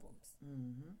problems.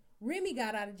 Mm-hmm. Remy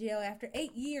got out of jail after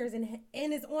 8 years and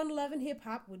is on Love and Hip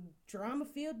Hop with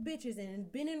drama-filled bitches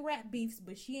and been in rap beefs,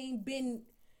 but she ain't been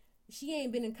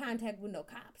in contact with no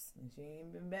cops. And she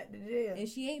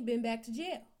ain't been back to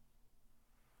jail.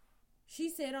 She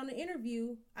said on the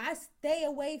interview, I stay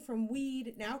away from weed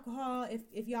and alcohol.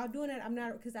 If y'all doing it, I'm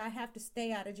not, because I have to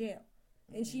stay out of jail.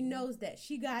 And she knows that.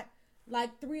 She got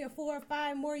like 3 or 4 or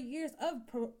 5 more years of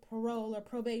parole or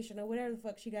probation or whatever the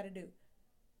fuck she got to do.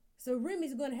 So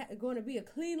Remy's going to be a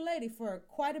clean lady for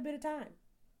quite a bit of time.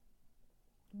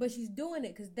 But she's doing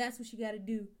it because that's what she got to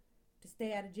do to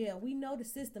stay out of jail. We know the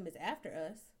system is after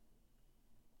us.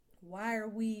 Why are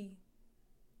we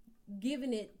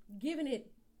giving it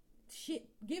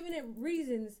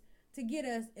reasons to get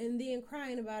us and then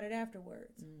crying about it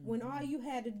afterwards? Mm-hmm. When all you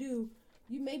had to do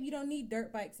Maybe you don't need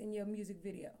dirt bikes in your music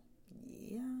video.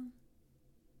 Yeah.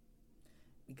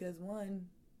 Because one,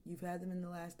 you've had them in the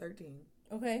last 13.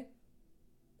 Okay.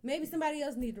 Maybe somebody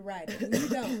else need to ride it. And you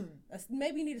don't.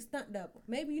 Maybe you need a stunt double.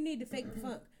 Maybe you need to fake the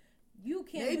funk. You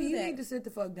can't Maybe do you that. need to sit the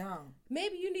fuck down.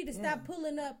 Maybe you need to stop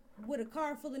pulling up with a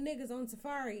car full of niggas on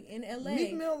safari in L.A.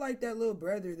 Meek Mill like that little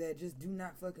brother that just do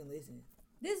not fucking listen.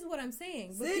 This is what I'm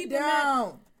saying. But Sit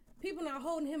down. People not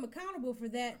holding him accountable for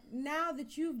that. Now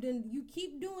that you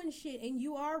keep doing shit and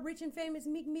you are rich and famous,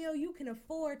 Meek Mill, you can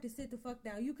afford to sit the fuck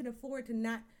down. You can afford to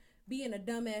not be in a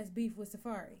dumbass beef with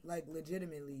Safari. Like,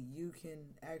 legitimately, you can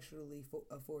actually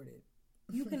afford it.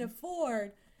 You can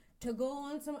afford to go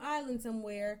on some island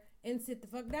somewhere and sit the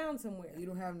fuck down somewhere. You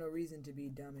don't have no reason to be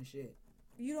dumb as shit.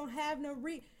 You don't have no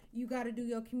you got to do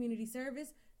your community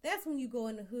service. That's when you go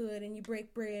in the hood and you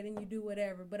break bread and you do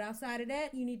whatever. But outside of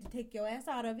that, you need to take your ass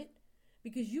out of it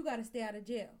because you got to stay out of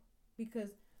jail. Because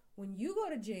when you go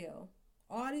to jail,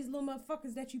 all these little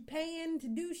motherfuckers that you paying to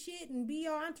do shit and be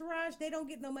your entourage, they don't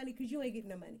get no money because you ain't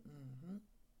getting no money. Mm-hmm.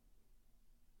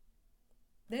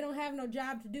 They don't have no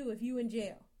job to do if you in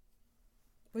jail.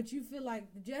 But you feel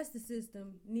like the justice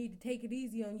system need to take it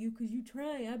easy on you because you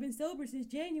trying. I've been sober since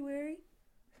January.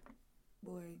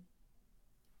 Boy,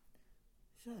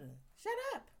 shut up. Shut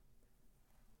up.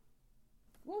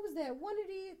 What was that? One of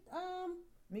the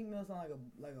Meek Mill sound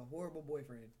like a horrible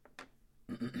boyfriend.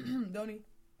 Don't he?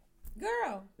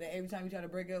 Girl. That every time you try to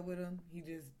break up with him, he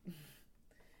just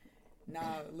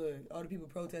look, all the people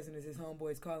protesting is his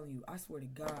homeboys calling you. I swear to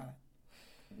God.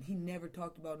 He never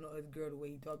talked about no other girl the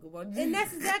way he talked about you. And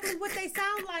that's exactly what they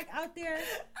sound like out there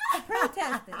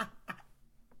protesting.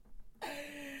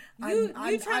 You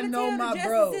trying to tell the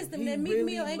justice system that Meek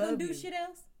Mill ain't gonna do shit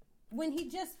else? When he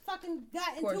just fucking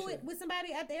got into it with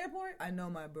somebody at the airport? I know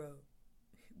my bro.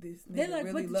 This nigga they like,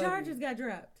 really but the charges got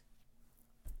dropped.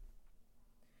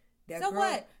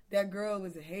 What? That girl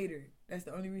was a hater. That's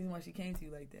the only reason why she came to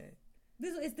you like that.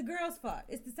 It's the girl's fault.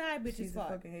 It's the side bitch's She's fault.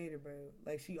 She's a fucking hater, bro.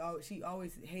 Like, she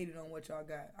always hated on what y'all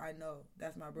got. I know.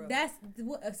 That's my bro.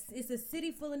 It's a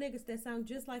city full of niggas that sound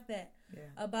just like that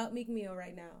about Meek Mill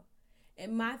right now.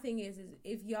 And my thing is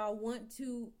if y'all want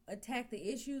to attack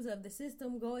the issues of the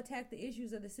system, go attack the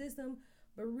issues of the system.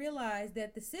 But realize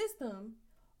that the system,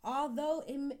 although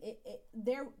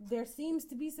there seems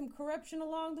to be some corruption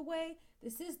along the way, the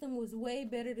system was way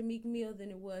better to Meek Mill than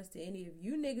it was to any of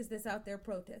you niggas that's out there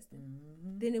protesting.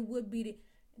 Mm-hmm. Than it would be to...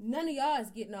 None of y'all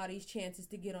is getting all these chances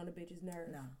to get on a bitch's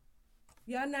nerves. No.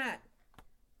 Y'all not.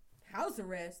 House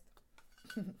arrest.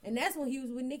 And that's when he was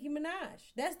with Nicki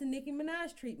Minaj. That's the Nicki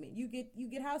Minaj treatment. You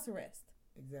get house arrest.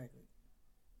 Exactly.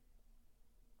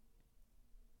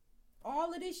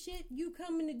 All of this shit, you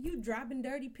dropping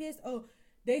dirty piss. Oh,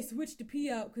 they switched the P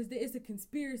out because it's a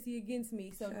conspiracy against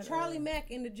me. So Shut Charlie up.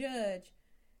 Mack and the judge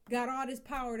got all this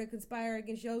power to conspire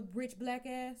against your rich black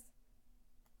ass.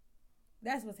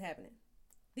 That's what's happening.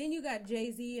 Then you got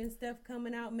Jay-Z and stuff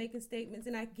coming out making statements,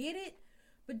 and I get it,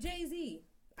 but Jay-Z,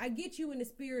 I get you in the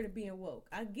spirit of being woke.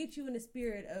 I get you in the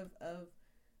spirit of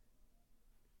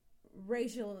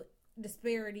racial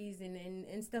disparities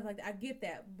and stuff like that. I get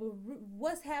that, but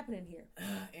what's happening here?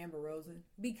 Amber Rosen.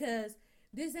 Because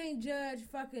this ain't Judge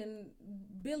fucking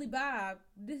Billy Bob.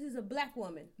 This is a black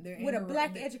woman with a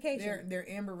black education. They're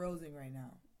Amber Rosen right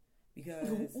now. Because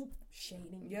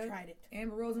shading, you tried it.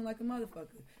 Amber Rosen like a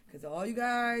motherfucker. Because all you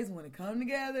guys want to come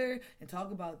together and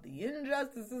talk about the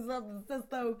injustices of the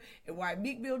system and why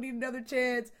Meek Mill need another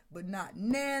chance, but not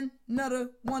another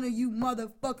one of you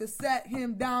motherfuckers sat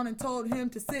him down and told him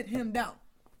to sit him down.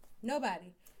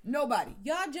 Nobody.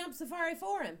 Y'all jumped Safari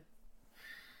for him,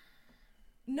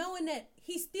 knowing that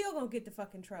he's still gonna get the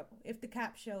fucking trouble if the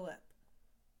cops show up.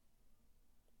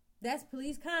 That's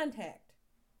police contact.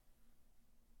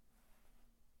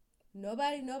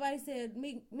 Nobody said,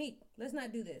 Meek, let's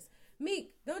not do this.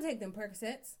 Meek, don't take them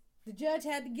Percocets. The judge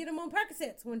had to get him on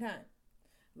Percocets one time.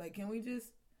 Like, can we just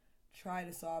try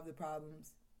to solve the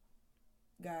problems?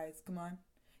 Guys, come on.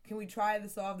 Can we try to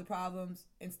solve the problems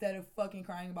instead of fucking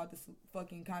crying about the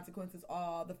fucking consequences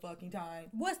all the fucking time?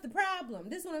 What's the problem?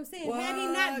 This is what I'm saying. Had he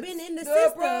not been in the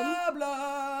system...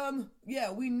 problem?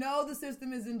 Yeah, we know the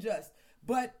system is unjust.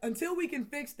 But until we can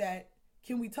fix that,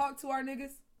 can we talk to our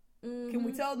niggas? Mm-hmm. Can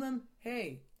we tell them,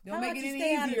 hey, don't make it any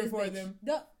easier for them?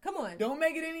 Come on. Don't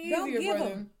make it any easier for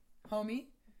them, homie.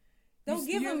 Don't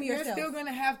give them yourself. You're still going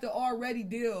to have to already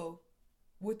deal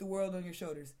with the world on your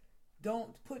shoulders.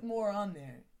 Don't put more on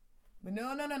there. But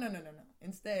no.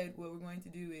 Instead, what we're going to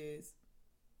do is,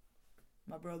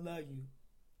 my bro love you.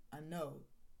 I know.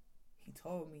 He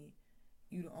told me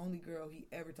you the only girl he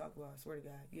ever talked about. I swear to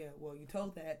God. Yeah, well, you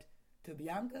told that to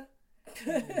Bianca.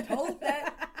 And you told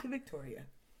that to Victoria.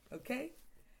 Okay?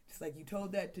 Just like you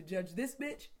told that to Judge this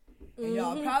bitch. And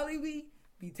y'all probably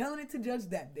be telling it to Judge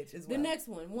that bitch as well. The next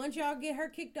one. Once y'all get her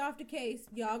kicked off the case,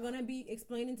 y'all gonna be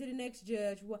explaining to the next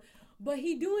judge what. But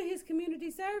he doing his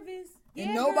community service.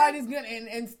 And nobody's gonna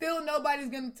and still nobody's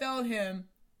gonna tell him,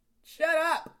 shut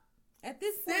up. At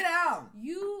this point, sit down.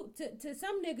 You to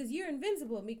some niggas, you're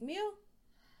invincible, Meek Mill.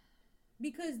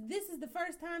 Because this is the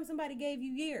first time somebody gave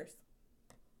you years.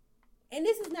 And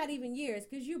this is not even years,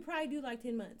 because you probably do like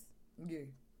 10 months. Yeah.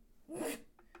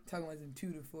 Talking about some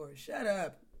 2 to 4. Shut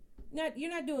up.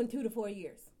 You're not doing 2 to 4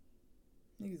 years.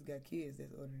 Niggas got kids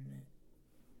that's older than that.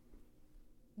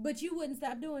 But you wouldn't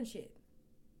stop doing shit.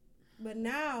 But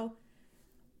now,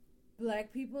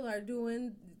 black people are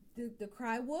doing the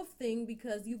cry wolf thing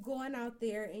because you going out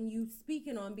there and you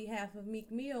speaking on behalf of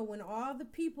Meek Mill when all the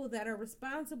people that are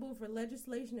responsible for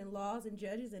legislation and laws and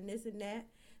judges and this and that,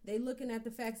 they looking at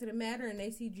the facts of the matter and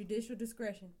they see judicial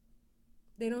discretion.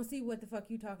 They don't see what the fuck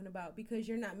you talking about because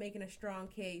you're not making a strong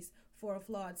case for a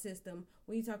flawed system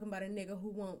when you talking about a nigga who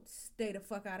won't stay the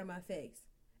fuck out of my face.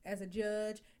 As a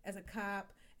judge, as a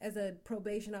cop, as a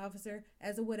probation officer,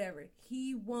 as a whatever.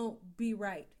 He won't be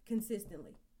right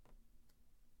consistently.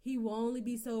 He will only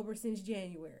be sober since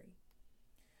January.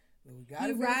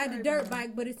 He ride the dirt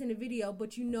bike, but it's in the video,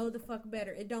 but you know the fuck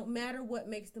better. It don't matter what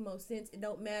makes the most sense. It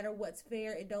don't matter what's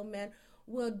fair. It don't matter.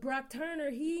 Well, Brock Turner,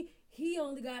 he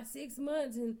only got 6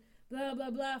 months and blah,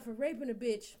 blah, blah for raping a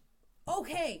bitch.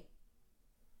 Okay.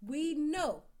 We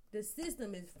know the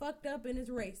system is fucked up and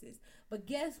it's racist. But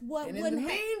guess what? And in the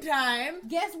meantime,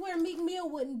 guess where Meek Mill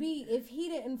wouldn't be if he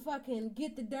didn't fucking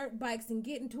get the dirt bikes and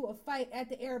get into a fight at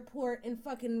the airport and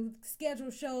fucking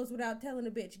schedule shows without telling a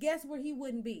bitch. Guess where he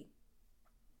wouldn't be?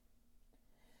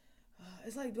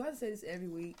 It's like, do I say this every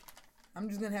week? I'm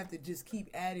just going to have to just keep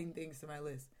adding things to my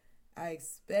list. I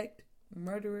expect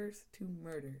murderers to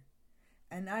murder.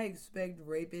 And I expect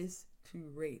rapists to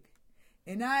rape.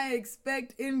 And I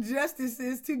expect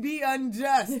injustices to be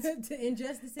unjust.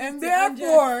 And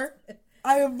therefore,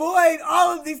 I avoid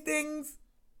all of these things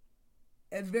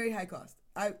at very high cost.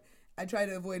 I try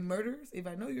to avoid murders. If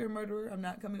I know you're a murderer, I'm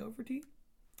not coming over to you.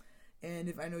 And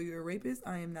if I know you're a rapist,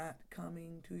 I am not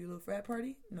coming to your little frat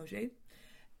party. No shade.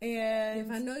 And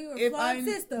if I know you're a flawed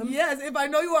system. Yes, if I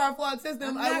know you are a flawed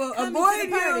system, I will avoid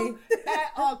you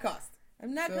at all costs.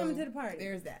 I'm not coming to the party.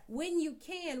 There's that. When you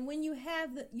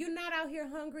have you're not out here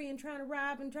hungry and trying to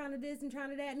rob and trying to this and trying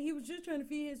to that, and he was just trying to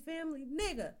feed his family.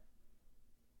 Nigga,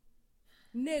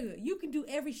 you can do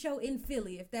every show in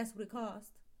Philly if that's what it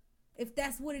costs. If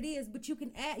that's what it is, but you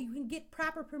can get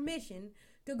proper permission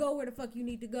to go where the fuck you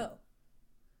need to go.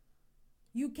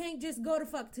 You can't just go to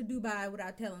fuck to Dubai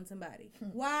without telling somebody.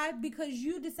 Why? Because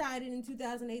you decided in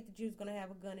 2008 that you was going to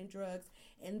have a gun and drugs,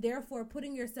 and therefore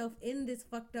putting yourself in this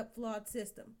fucked up, flawed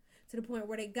system to the point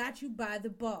where they got you by the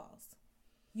balls.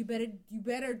 You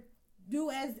better do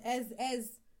as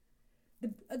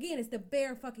again, it's the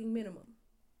bare fucking minimum.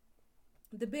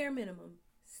 The bare minimum.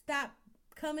 Stop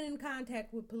coming in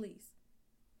contact with police.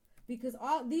 Because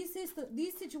all these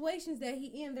situations that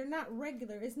he in, they're not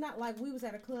regular. It's not like we was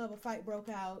at a club, a fight broke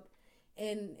out,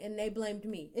 and they blamed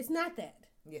me. It's not that.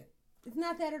 Yeah. It's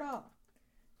not that at all.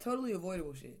 Totally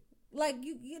avoidable shit. Like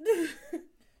you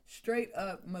straight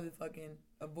up motherfucking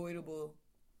avoidable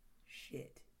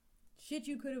shit. Shit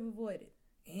you could have avoided.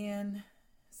 And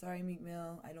sorry, Meek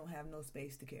Mill, I don't have no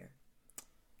space to care.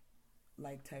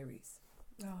 Like Tyrese.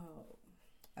 Oh.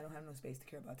 I don't have no space to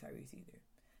care about Tyrese either.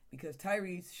 Because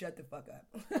Tyrese shut the fuck up.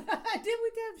 Did we tell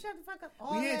him shut the fuck up?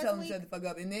 We didn't tell him shut the fuck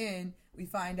up. And then we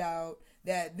find out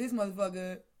that this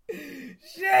motherfucker,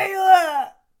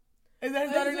 Shayla! Is that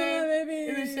her name?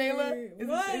 Is it Shayla? Is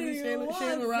it Shayla?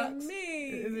 Shayla Rocks?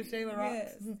 Is it Shayla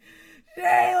Rocks? Yes.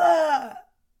 Shayla!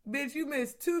 Bitch, you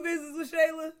missed 2 visits with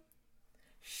Shayla?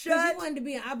 Shut. She wanted to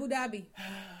be in Abu Dhabi.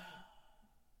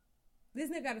 This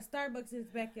nigga got a Starbucks in his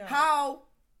backyard. How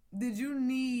did you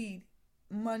need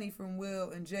money from Will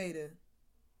and Jada?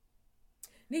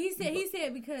 He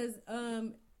said because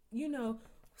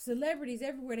celebrities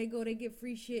everywhere they go, they get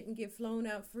free shit and get flown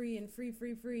out free and free.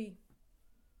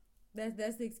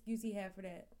 That's the excuse he had for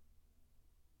that.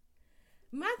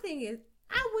 My thing is,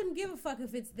 I wouldn't give a fuck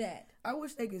if it's that. I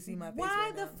wish they could see my face.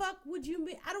 Why the fuck would you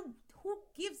be? Who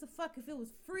gives a fuck if it was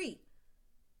free?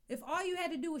 If all you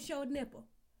had to do was show a nipple,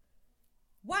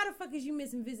 why the fuck is you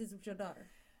missing visits with your daughter?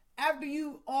 After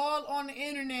you all on the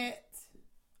internet,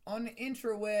 on the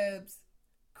intrawebs,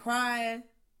 crying.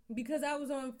 Because I was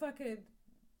on fucking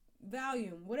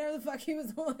Valium. Whatever the fuck he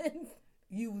was on.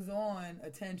 You was on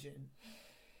attention.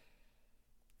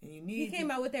 And you need He came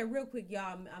out with that real quick,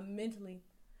 y'all. I'm mentally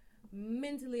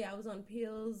mentally, I was on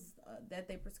pills that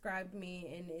they prescribed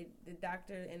me, and the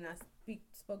doctor and I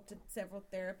spoke to several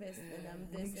therapists,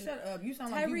 and shut up! You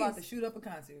sound like you about to shoot up a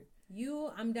concert.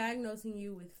 I'm diagnosing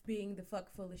you with being the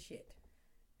fuck full of shit.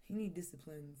 You need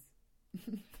disciplines.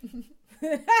 You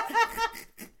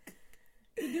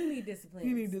do need disciplines.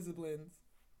 You need disciplines.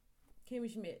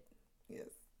 Kimmy Schmidt. Yes.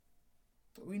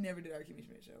 We never did our Kimmy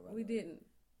Schmidt show. We didn't.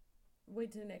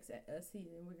 Wait till the next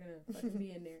season. We're gonna fucking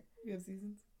be in there. You have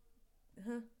seasons?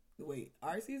 Huh? Wait,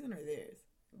 our season or theirs?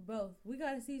 Both. We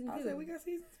got a season 2. I said we got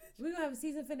seasons. We're gonna have a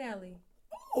season finale.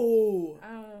 Oh.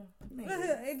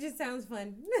 It just sounds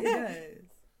fun. It does.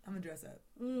 I'm gonna dress up.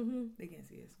 Mm-hmm. They can't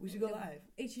see us. We should go live.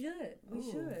 It should. We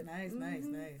should. Nice, nice.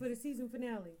 For the season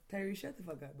finale. Tyree, shut the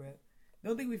fuck up, bro.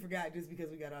 Don't think we forgot just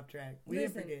because we got off track. We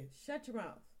didn't forget. Shut your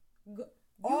mouth.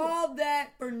 All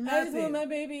that for nothing. I just want my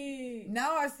baby.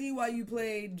 Now I see why you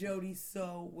played Jody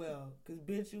so well. Because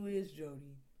bitch, you is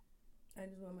Jody. I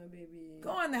just want my baby.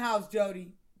 Go in the house,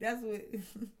 Jody. That's what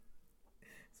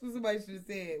somebody should have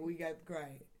said. We got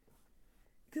crying.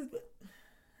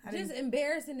 Just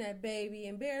embarrassing that baby,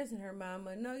 embarrassing her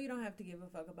mama. No, you don't have to give a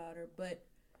fuck about her, but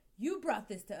you brought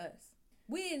this to us.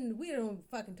 We don't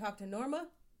fucking talk to Norma.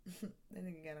 That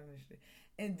nigga got on this shit.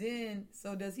 And then,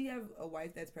 so does he have a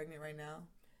wife that's pregnant right now?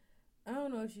 I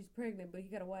don't know if she's pregnant, but he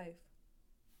got a wife.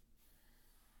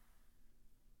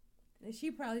 And she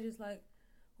probably just like,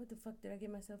 what the fuck did I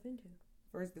get myself into?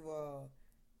 First of all,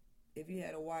 if he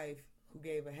had a wife who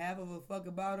gave a half of a fuck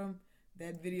about him,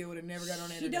 that video would have never got on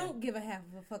the internet. She don't give a half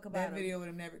of a fuck about him. That video would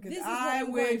have never. Because I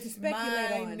wish my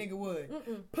nigga would.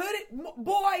 Put it,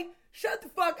 boy, shut the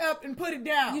fuck up and put it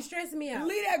down. You stressing me out.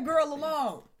 Leave that girl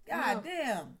alone. God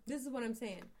damn. This is what I'm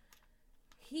saying.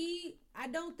 I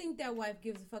don't think that wife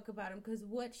gives a fuck about him because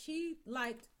what she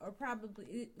liked or probably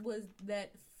it was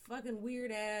that fucking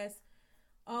weird ass,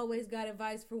 always got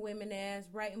advice for women ass,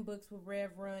 writing books with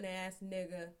Rev Run ass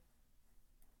nigga.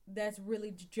 That's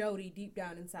really Jody deep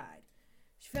down inside.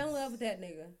 She fell in love with that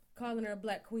nigga, calling her a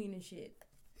black queen and shit.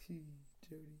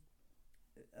 Jody.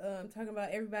 I'm talking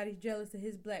about everybody's jealous of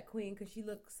his black queen because she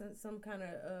looks some kind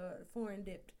of foreign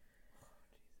dipped.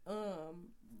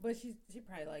 But she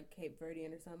probably like Cape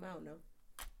Verdean or something. I don't know.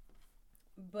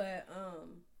 But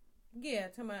yeah,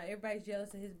 talking about everybody's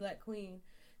jealous of his black queen.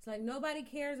 It's like nobody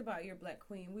cares about your black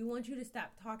queen. We want you to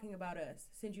stop talking about us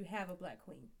since you have a black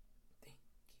queen.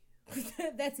 Thank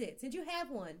you. That's it. Since you have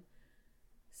one,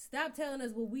 stop telling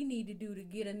us what we need to do to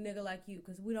get a nigga like you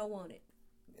because we don't want it.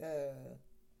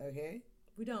 Okay.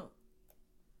 We don't.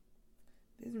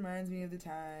 This reminds me of the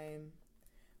time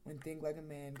when Think Like a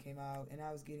Man came out and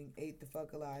I was getting ate the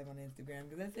fuck alive on Instagram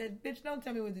because I said, bitch, don't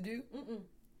tell me what to do.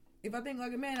 If I think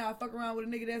like a man, I'll fuck around with a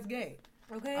nigga that's gay.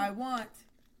 Okay. I want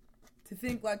to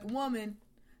think like a woman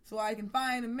so I can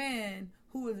find a man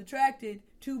who is attracted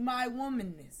to my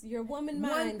womanness. Your woman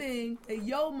mind. One thing that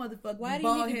your motherfucking why do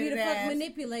you need to be the fuck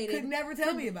manipulated? Could never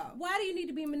tell me about. Why do you need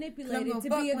to be manipulated to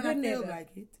be a good nigga? Like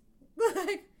it.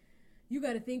 Like, you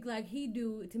got to think like he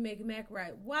do to make him act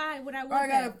right. Why would I want that? I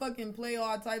got to fucking play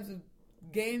all types of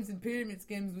games and pyramid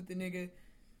schemes with the nigga.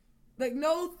 Like,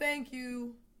 no thank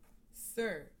you,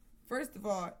 sir. First of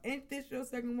all, ain't this your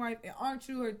second wife? And aren't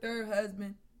you her third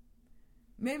husband?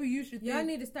 Maybe you should think. Y'all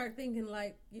need to start thinking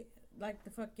like the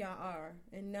fuck y'all are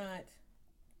and not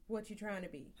what you're trying to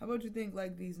be. How about you think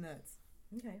like these nuts?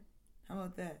 Okay. How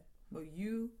about that? But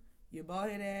you, your bald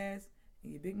head ass,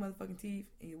 and your big motherfucking teeth,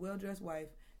 and your well-dressed wife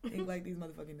think like these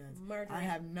motherfucking nuts. Marjorie. I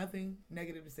have nothing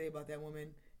negative to say about that woman.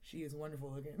 She is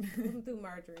wonderful looking. Through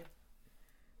Marjorie.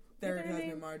 Third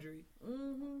husband, Marjorie.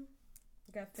 Mm-hmm.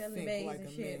 Got felony bays like and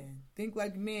a shit. Man. Think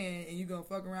like a man, and you gonna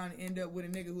fuck around and end up with a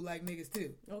nigga who like niggas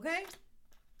too. Okay.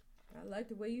 I like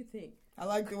the way you think. I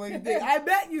like the way you think. I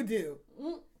bet you do.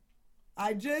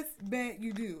 I just bet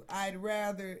you do. I'd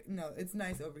rather... No, it's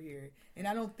nice over here. And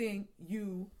I don't think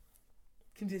you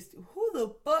can just... Who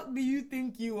the fuck do you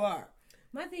think you are?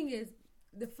 My thing is,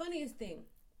 the funniest thing...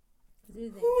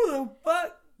 Who the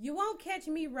fuck? You won't catch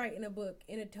me writing a book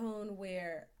in a tone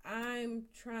where I'm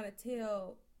trying to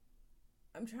tell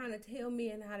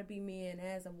men how to be men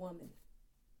as a woman.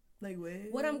 Like what?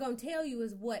 What I'm going to tell you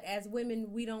is what, as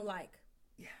women, we don't like.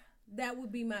 Yeah. That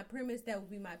would be my premise. That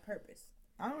would be my purpose.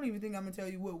 I don't even think I'm going to tell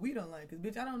you what we don't like. Because,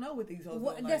 bitch, I don't know what these hoes don't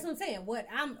like. That's what I'm saying. What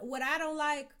I don't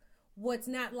like, what's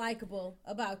not likable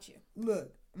about you.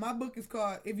 Look, my book is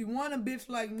called, If You Want a Bitch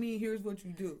Like Me, Here's What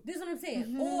You Do. This is what I'm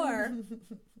saying. Or,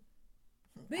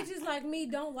 bitches like me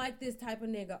don't like this type of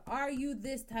nigga. Are you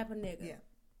this type of nigga? Yeah.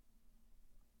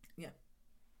 Yeah.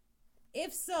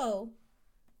 If so...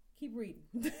 Keep reading.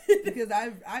 Because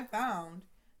I found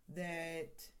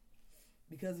that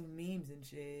because of memes and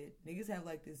shit, niggas have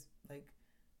like this like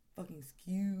fucking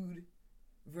skewed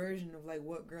version of like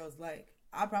what girls like.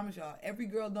 I promise y'all, every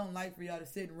girl don't like for y'all to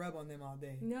sit and rub on them all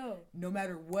day. No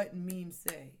matter what memes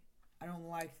say. I don't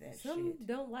like that shit. Some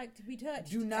don't like to be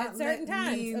touched. Do not at certain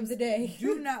times of the day.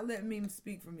 Do not let memes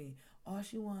speak for me. All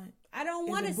she want. I don't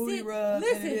want to sit.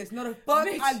 Listen. No, the fuck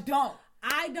bitch, I don't.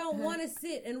 I don't want to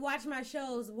sit and watch my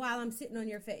shows while I'm sitting on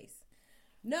your face.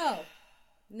 No.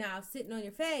 Now, sitting on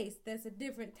your face, that's a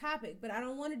different topic. But I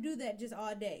don't want to do that just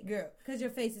all day. Girl. Because your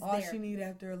face is all there. All she need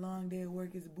after a long day of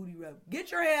work is a booty rub.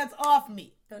 Get your hands off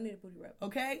me. Don't need a booty rub.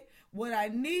 Okay? What I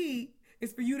need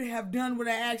is for you to have done what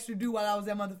I asked you to do while I was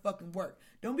at motherfucking work.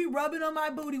 Don't be rubbing on my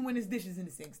booty when there's dishes in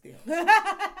the sink still.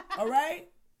 All right?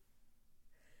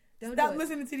 Stop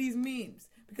listening to these memes.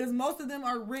 Because most of them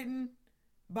are written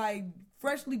by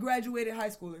freshly graduated high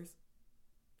schoolers.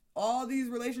 All these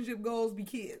relationship goals be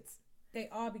kids. They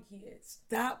all be kids.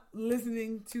 Stop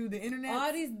listening to the internet.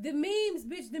 All the memes,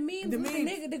 bitch. The memes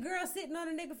with the girl sitting on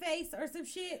a nigga face or some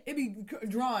shit. It be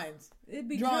drawings.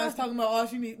 Drawings talking about all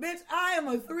she needs. Bitch, I am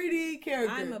a 3D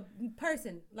character. I'm a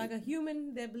person, like a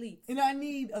human that bleeds. And I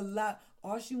need a lot.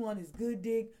 All she wants is good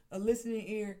dick, a listening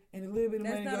ear, and a little bit of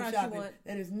money to go shopping.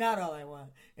 That is not all I want.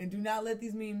 And do not let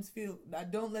these memes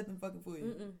don't let them fucking fool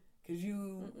you. Because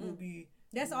you will be...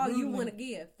 That's all you want to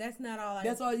give. That's not all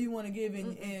That's all you want to give.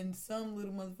 And some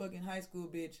little motherfucking high school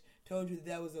bitch told you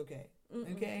that was okay.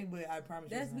 Okay? But I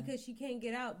promise you. That's because she can't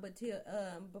get out but till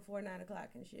before 9 o'clock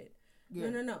and shit.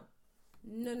 Good.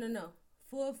 No.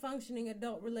 Full functioning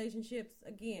adult relationships.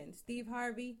 Again, Steve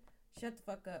Harvey, shut the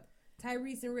fuck up.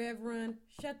 Tyrese and Rev Run,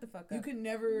 shut the fuck up. You could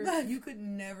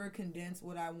never condense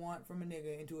what I want from a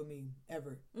nigga into a meme.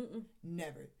 Ever.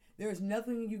 Never. There is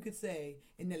nothing you could say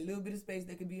in that little bit of space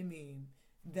that could be a meme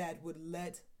that would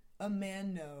let a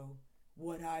man know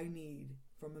what I need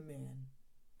from a man.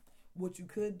 What you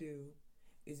could do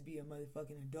is be a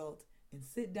motherfucking adult and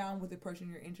sit down with the person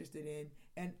you're interested in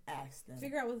and ask them.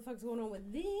 Figure out what the fuck's going on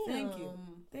with them.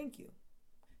 Thank you.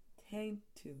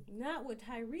 Not what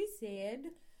Tyrese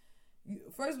said.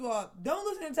 First of all, don't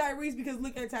listen to Tyrese because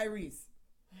look at Tyrese.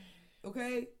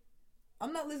 Okay?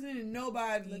 I'm not listening to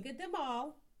nobody. Look at them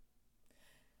all.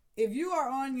 If you are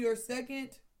on your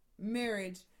second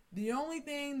marriage, the only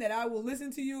thing that I will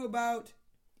listen to you about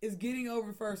is getting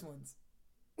over first ones.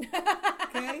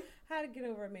 Okay? How to get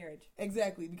over a marriage.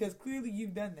 Exactly, because clearly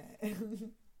you've done that.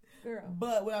 Girl.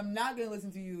 But what I'm not going to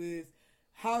listen to you is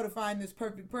how to find this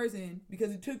perfect person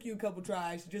because it took you a couple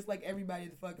tries just like everybody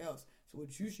the fuck else. So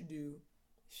what you should do,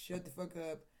 shut the fuck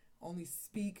up, only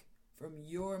speak from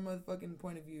your motherfucking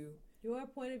point of view. Your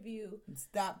point of view. And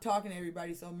stop talking to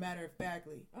everybody so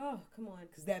matter-of-factly. Oh, come on.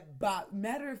 Because that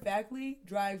matter-of-factly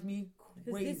drives me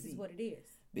crazy. Because this is what it is.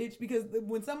 Bitch, because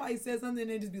when somebody says something,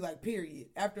 they just be like, period.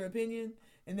 After opinion,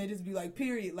 and they just be like,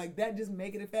 period. Like, that just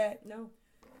make it a fact? No.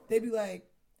 They be like,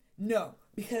 no.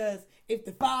 Because if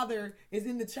the father is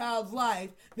in the child's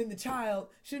life, then the child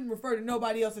shouldn't refer to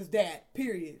nobody else's dad.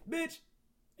 Period. Bitch,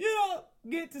 you don't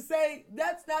get to say,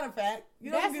 that's not a fact. You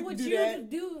don't get to do that. That's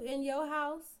what you do in your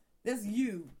house. That's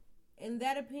you. And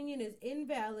that opinion is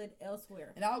invalid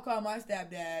elsewhere. And I'll call my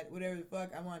stepdad whatever the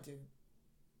fuck I want to.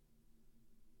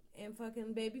 And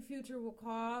fucking Baby Future will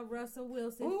call Russell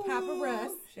Wilson Papa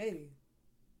Russ. Shady.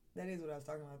 That is what I was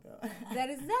talking about, though. That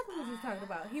is exactly what he was talking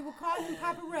about. He will call him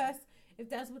Papa Russ if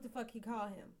that's what the fuck he call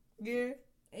him. Yeah.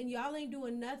 And y'all ain't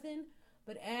doing nothing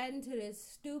but adding to this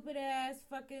stupid ass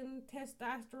fucking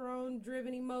testosterone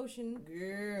driven emotion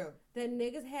that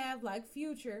niggas have like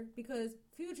Future. Because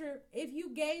Future, if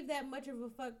you gave that much of a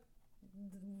fuck,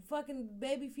 fucking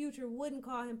Baby Future wouldn't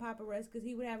call him Papa Russ because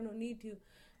he would have no need to,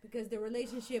 because the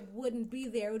relationship wouldn't be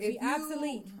there. It would be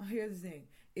obsolete. Here's the thing.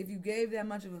 If you gave that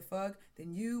much of a fuck,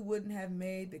 then you wouldn't have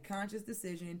made the conscious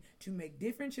decision to make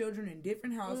different children in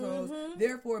different households,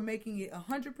 therefore making it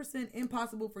 100%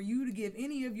 impossible for you to give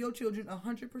any of your children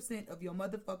 100% of your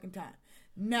motherfucking time.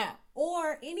 Now.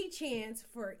 Or any chance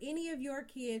for any of your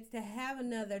kids to have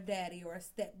another daddy or a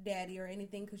stepdaddy or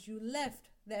anything, because you left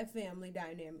that family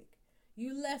dynamic.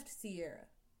 You left Sierra.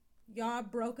 Y'all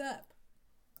broke up.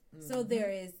 So there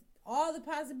is all the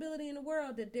possibility in the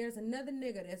world that there's another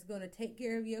nigga that's going to take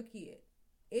care of your kid.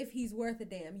 If he's worth a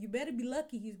damn. You better be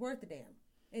lucky he's worth a damn.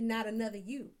 And not another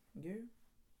you. Yeah.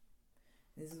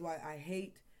 This is why I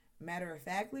hate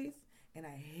matter-of-factlies and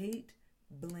I hate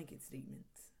blanket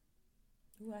statements.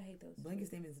 Ooh, I hate those. Blanket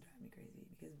statements drive me crazy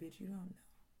because, bitch, you don't know.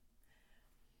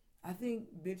 I think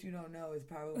Bitch You Don't Know is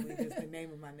probably just the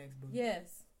name of my next book.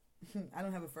 Yes. I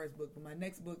don't have a first book, but my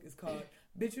next book is called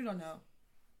Bitch You Don't Know.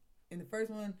 And the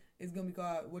first one is going to be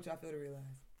called What Y'all Fail to Realize.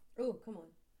 Oh, come on.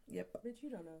 Yep. Bitch, you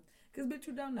don't know. Because bitch,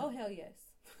 you don't know. Oh, hell yes.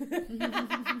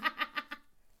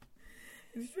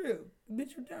 It's true.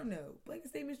 Bitch, you don't know. Blanket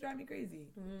statements drive me crazy.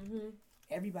 Mm-hmm.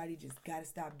 Everybody just gotta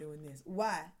stop doing this.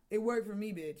 Why? It worked for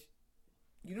me, bitch.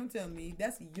 You don't tell me.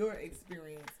 That's your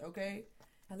experience, okay?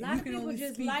 A lot of people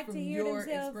just like to hear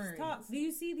themselves talk. Do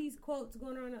you see these quotes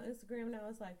going on Instagram now?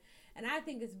 It's like, and I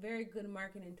think it's a very good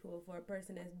marketing tool for a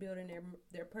person that's building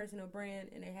their personal brand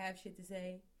and they have shit to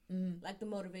say. Mm-hmm. Like the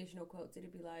motivational quotes.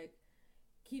 It'd be like,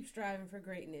 keep striving for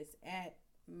greatness at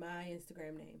my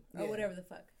Instagram name. Or whatever the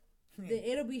fuck. Yeah.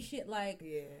 It'll be shit like,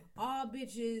 all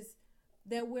bitches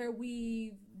that wear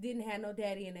weave didn't have no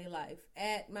daddy in their life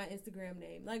at my Instagram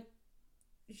name. Like,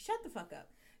 shut the fuck up.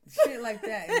 Shit like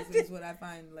that is what I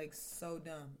find like so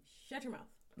dumb. Shut your mouth.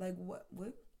 Like what?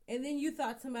 And then you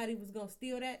thought somebody was gonna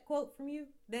steal that quote from you?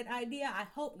 That idea? I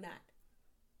hope not.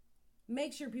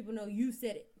 Make sure people know you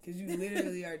said it. Because you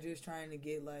literally are just trying to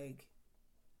get like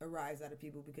a rise out of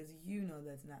people because you know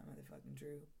that's not motherfucking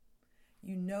true.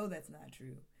 You know that's not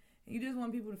true. And you just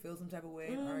want people to feel some type of way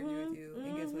and argue with you.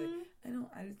 And guess what?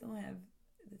 I just don't have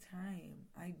the time.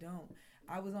 I don't.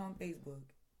 I was on Facebook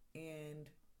and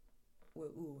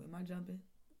am I jumping?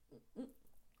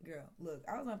 Girl, look,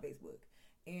 I was on Facebook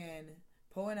and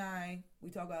Poe and I, we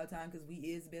talk all the time because we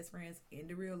is best friends in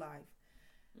the real life.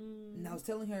 And I was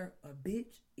telling her, a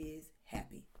bitch is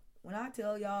happy. When I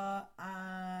tell y'all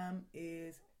I'm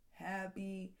is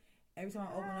happy, every time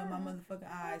I open up my motherfucking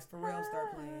eyes, Pharrell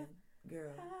start playing.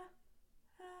 Girl.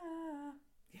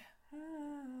 Yeah.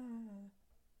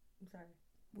 I'm sorry.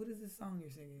 What is this song you're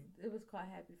singing? It was called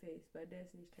Happy Face by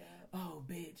Destiny's Child. Oh,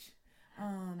 bitch. I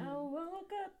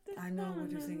woke up this I know what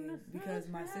you're singing because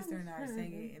my sister and I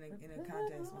sang it in a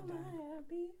contest one time.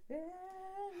 Happy face.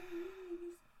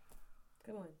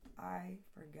 Come on. I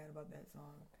forgot about that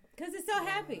song. Because it's so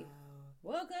happy.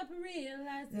 Woke up and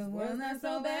realized this world's not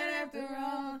so bad after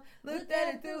all. Looked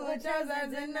at it through a child's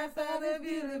eyes and I saw the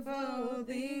beautiful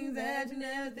things that you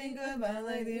never think about,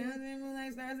 like the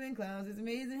moonlight, stars and clouds. It's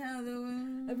amazing how the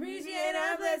world appreciate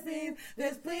our blessings.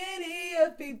 There's plenty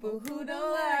of people who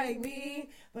don't like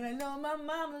me, but I know my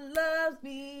mama loves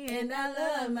me and I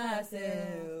love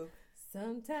myself.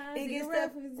 Sometimes it gets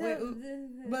tough,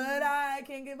 but I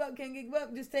can't give up,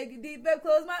 Just take a deep breath,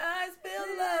 close my eyes, feel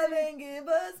the love, and give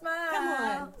a smile. Come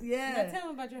on, yeah. Now tell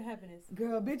them about your happiness,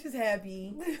 girl. Bitch is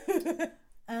happy.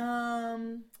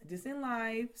 Just in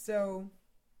life. So,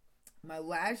 my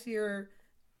last year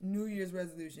New Year's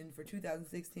resolution for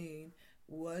 2016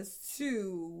 was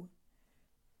to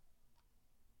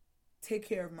take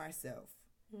care of myself.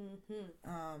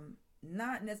 Mm-hmm.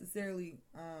 Not necessarily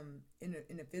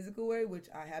in a physical way, which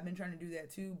I have been trying to do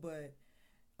that too, but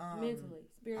mentally,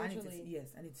 spiritually.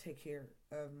 I need to take care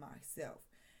of myself.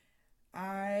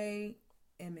 I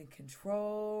am in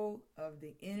control of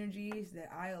the energies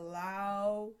that I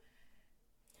allow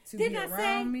to be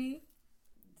around me.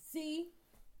 See,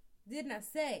 didn't I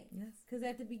say? Yes. Because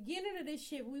at the beginning of this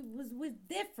shit, we was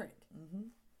different,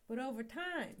 but over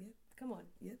time, come on,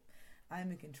 I am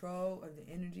in control of the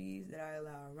energies that I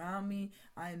allow around me.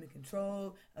 I am in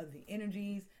control of the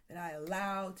energies that I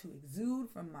allow to exude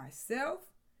from myself.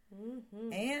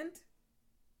 Mm-hmm. And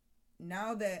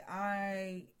now that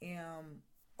I am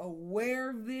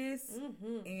aware of this,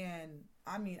 and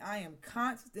I am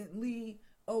constantly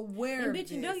aware of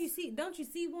this. And bitch, don't you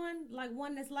see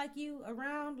one that's like you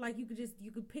around? Like you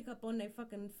could pick up on their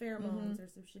fucking pheromones or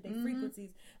some shit, their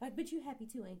frequencies. Like, bitch, you happy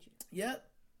too, ain't you? Yep.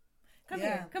 Come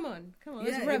here. Come on.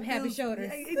 Let's rub happy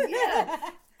shoulders.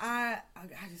 I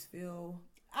just feel.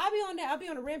 I'll be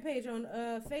on a rampage on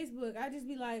Facebook. I just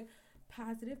be like,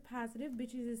 positive.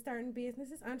 Bitches is starting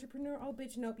businesses. Entrepreneur. Oh,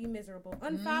 bitch, nope, you miserable.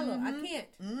 Unfollow. I can't.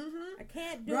 I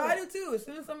can't do it. I do too. As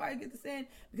soon as somebody gets to saying,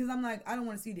 because I'm like, I don't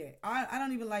want to see that. I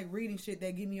don't even like reading shit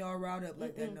that get me all riled up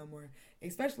like that no more.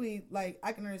 Especially, like,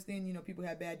 I can understand, people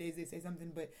have bad days, they say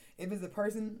something, but if it's a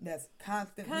person that's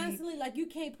constantly like, you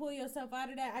can't pull yourself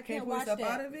out of that. I can't watch that.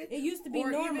 Out of it. It used to be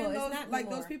normal. Even those, it's not like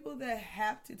no those people that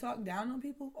have to talk down on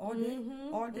people all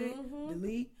day,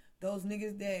 delete those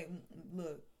niggas that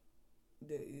look.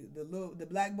 The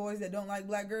black boys that don't like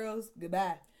black girls,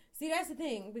 goodbye. See, that's the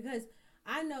thing, because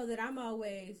I know that I'm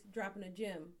always dropping a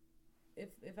gem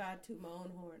if I toot my own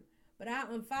horn. But I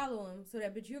unfollow them so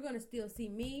that, but you're going to still see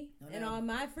me and all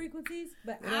my frequencies,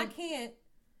 but I can't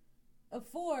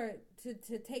afford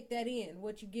to take that in,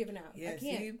 what you're giving out. Yeah, I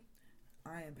can't. See,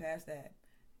 I am past that.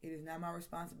 It is not my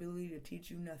responsibility to teach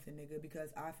you nothing, nigga,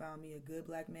 because I found me a good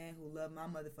black man who loved my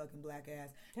motherfucking black ass.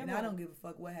 I don't give a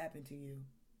fuck what happened to you.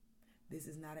 This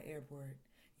is not an airport.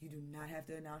 You do not have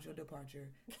to announce your departure.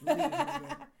 Leave,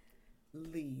 nigga.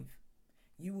 Leave.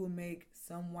 you will make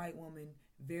some white woman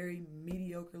very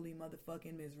mediocrely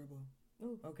motherfucking miserable.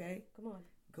 Ooh, okay? Come on.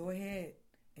 Go ahead.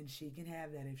 And she can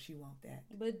have that if she want that.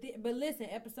 But listen,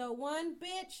 episode 1,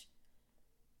 bitch.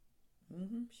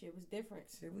 Mm-hmm. Shit was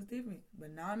different.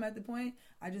 But now I'm at the point,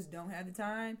 I just don't have the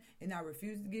time, and I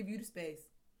refuse to give you the space.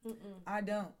 Mm-mm. I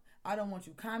don't want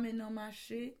you commenting on my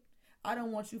shit. I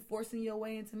don't want you forcing your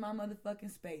way into my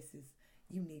motherfucking spaces.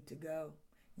 You need to go.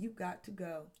 You got to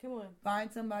go. Come on.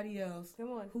 Find somebody else.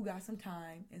 Come on. Who got some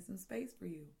time and some space for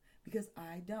you. Because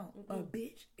I don't. Mm-mm. A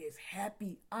bitch is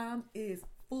happy. I'm is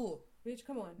full. Bitch,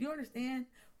 come on. Do you understand?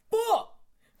 Full.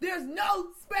 There's no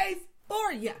space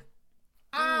for ya.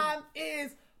 I'm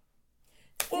is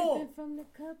full. Sipping from the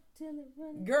cup till it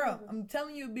runs. Girl, I'm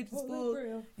telling you, a bitch is full.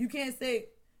 Real. You can't say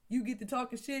you get to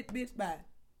talking shit, bitch. Bye.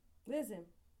 Listen.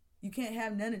 You can't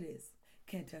have none of this.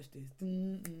 Can't touch this.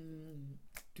 Doom.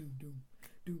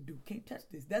 Can't touch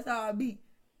this. That's how I be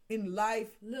in life.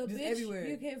 Little just bitch, everywhere.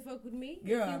 you can't fuck with me.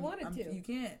 Girl, if you wanted to.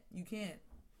 You can't.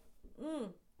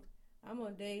 I'm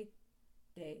on day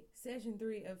session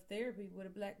 3 of therapy with a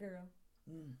black girl.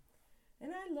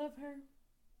 And I love her.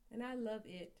 And I love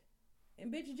it.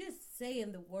 And bitch, just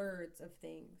saying the words of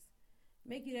things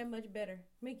make you that much better.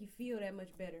 Make you feel that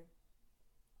much better.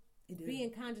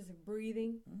 Being conscious of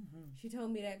breathing. Mm-hmm. She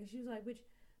told me that because she was like, bitch,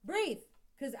 breathe.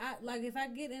 Because if I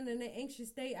get in an anxious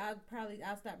state, I'll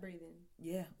stop breathing.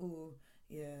 Yeah. Ooh.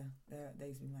 Yeah. That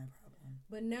used to be my problem.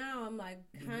 But now I'm like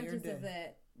conscious of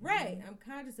that. Right. Mm-hmm. I'm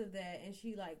conscious of that. And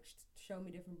she like showed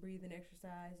me different breathing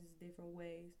exercises, different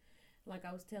ways. Like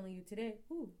I was telling you today.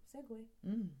 Ooh, segue.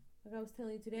 Like I was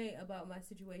telling you today about my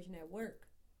situation at work.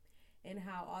 And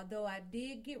how although I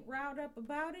did get riled up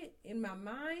about it, in my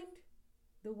mind,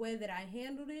 the way that I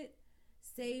handled it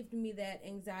saved me that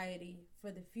anxiety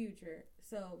for the future.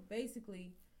 So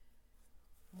basically,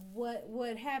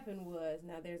 what happened was,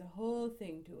 now there's a whole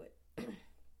thing to it.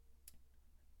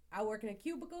 I work in a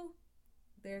cubicle.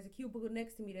 There's a cubicle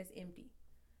next to me that's empty.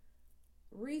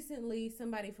 Recently,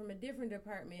 somebody from a different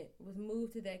department was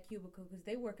moved to that cubicle because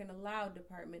they work in a loud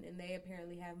department and they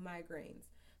apparently have migraines.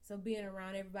 So being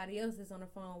around everybody else that's on the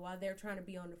phone while they're trying to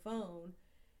be on the phone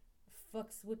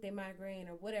fucks with their migraine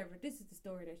or whatever. This is the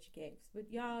story that she gave.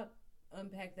 But y'all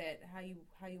unpack that how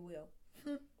you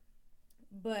will.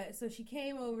 But so she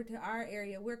came over to our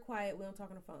area. We're quiet. We don't talk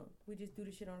on the phone. We just do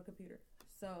the shit on the computer.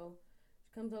 So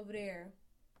she comes over there.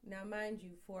 Now, mind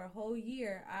you, for a whole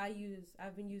year,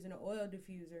 I've been using an oil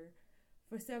diffuser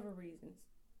for several reasons.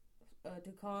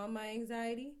 To calm my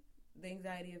anxiety, the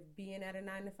anxiety of being at a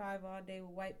 9-to-5 all day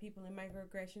with white people and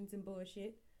microaggressions and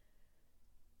bullshit.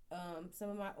 Some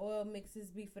of my oil mixes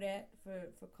be for that,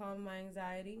 for calming my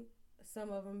anxiety.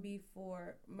 Some of them be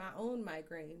for my own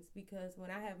migraines, because when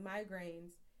I have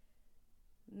migraines,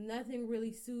 nothing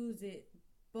really soothes it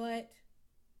but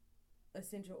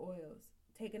essential oils.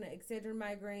 Taking an Excedrin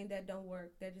migraine, that don't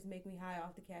work. That just make me high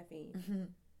off the caffeine. Mm-hmm.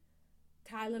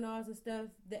 Tylenols and stuff,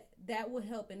 that will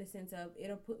help in the sense of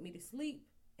it'll put me to sleep.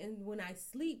 And when I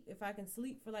sleep, if I can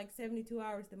sleep for like 72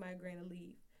 hours, the migraine will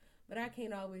leave. But I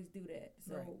can't always do that.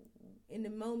 So right. In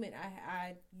the moment,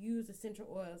 I use essential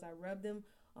oils. I rub them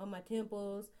on my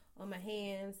temples, on my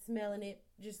hands, smelling it.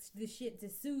 Just the shit to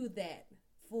soothe that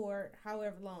for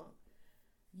however long.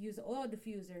 Use an oil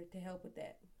diffuser to help with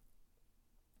that.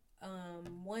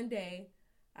 One day,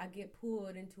 I get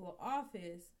pulled into an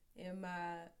office and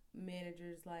my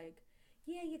manager's like,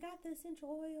 yeah, you got the essential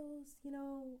oils,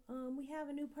 we have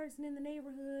a new person in the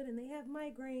neighborhood and they have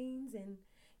migraines and,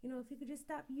 if you could just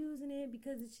stop using it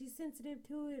because she's sensitive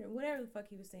to it or whatever the fuck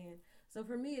he was saying. So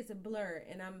for me, it's a blur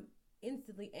and I'm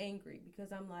instantly angry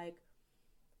because I'm like,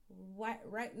 why,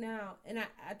 right now, and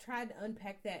I tried to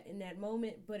unpack that in that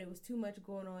moment, but it was too much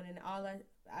going on and all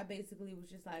I basically was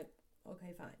just like,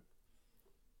 okay, fine.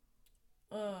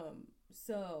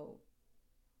 So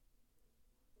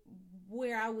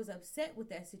where I was upset with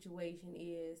that situation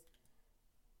is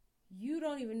you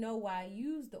don't even know why I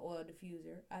used the oil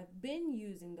diffuser. I've been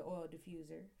using the oil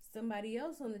diffuser. Somebody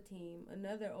else on the team,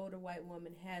 another older white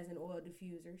woman, has an oil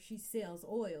diffuser. She sells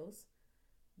oils.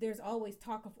 There's always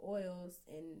talk of oils,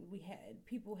 and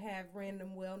people have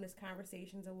random wellness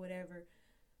conversations or whatever.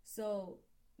 So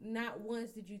not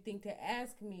once did you think to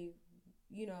ask me,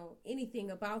 anything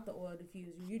about the oil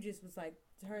diffuser. You just was like,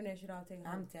 turn that shit off, take it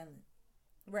home. I'm telling.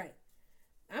 Right.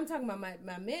 I'm talking about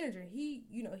my manager. He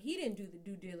didn't do the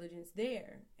due diligence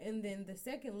there. And then the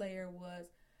second layer was,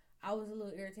 I was a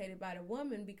little irritated by the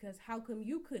woman because how come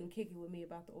you couldn't kick it with me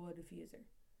about the oil diffuser?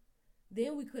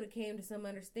 Then we could have came to some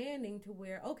understanding to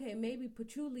where, okay, maybe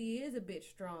patchouli is a bit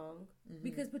strong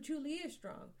because patchouli is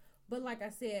strong. But like I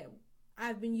said,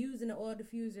 I've been using the oil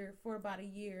diffuser for about a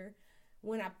year.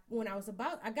 when I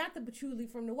got the patchouli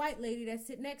from the white lady that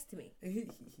sit next to me.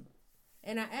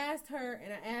 And I asked her,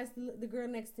 and I asked the girl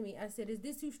next to me, I said, is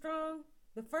this too strong?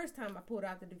 The first time I pulled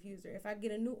out the diffuser. If I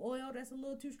get a new oil that's a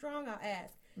little too strong, I'll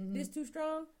ask. This too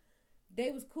strong?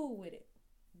 They was cool with it.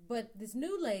 But this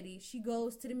new lady, she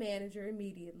goes to the manager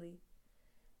immediately.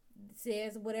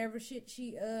 Says whatever shit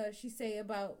she say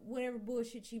about whatever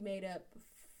bullshit she made up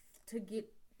to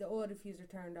get the oil diffuser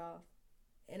turned off.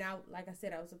 And like I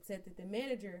said, I was upset that the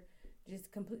manager just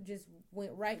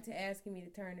went right to asking me to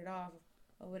turn it off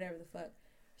or whatever the fuck.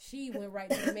 She went right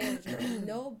to the manager.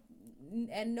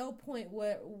 At no point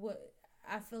what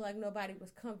I feel like nobody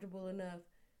was comfortable enough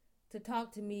to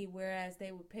talk to me, whereas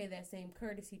they would pay that same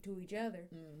courtesy to each other.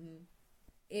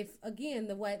 If, again,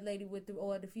 the white lady with the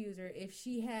oil diffuser, if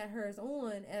she had hers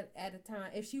on at a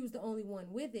time, if she was the only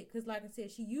one with it, because like I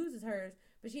said, she uses hers,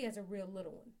 but she has a real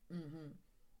little one.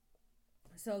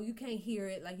 So you can't hear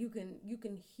it. Like you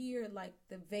can hear like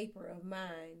the vapor of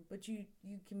mine, but you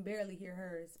can barely hear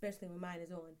hers, especially when mine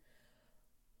is on.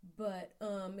 But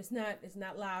it's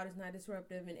not loud, it's not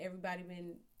disruptive, and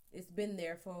it's been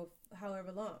there for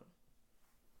however long.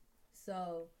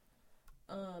 So,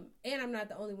 and I'm not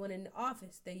the only one in the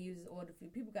office that uses oil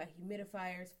diffuser. People got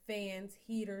humidifiers, fans,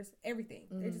 heaters, everything.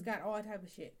 They just got all type of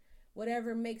shit.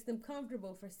 Whatever makes them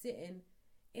comfortable for sitting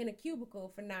in a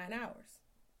cubicle for 9 hours.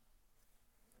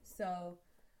 So,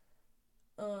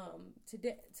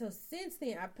 since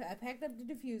then, I packed up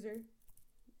the diffuser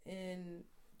and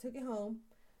took it home.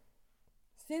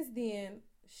 Since then,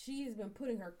 she has been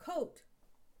putting her coat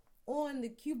on the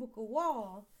cubicle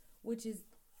wall, which is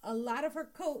a lot of her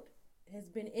coat has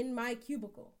been in my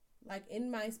cubicle, like in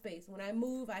my space. When I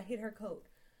move, I hit her coat.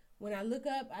 When I look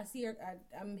up, I see her.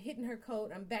 I'm hitting her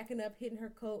coat. I'm backing up, hitting her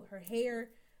coat. Her hair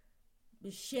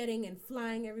is shedding and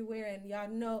flying everywhere. And y'all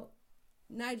know,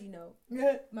 Nige know,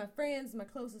 my friends, my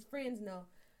closest friends know,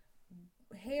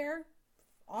 hair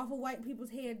off of white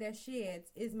people's head that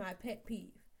sheds is my pet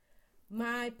peeve.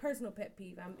 My personal pet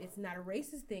peeve. It's not a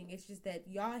racist thing. It's just that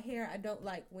y'all hair, I don't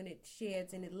like when it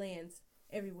sheds and it lands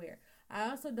everywhere. I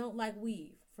also don't like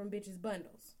weave from bitches'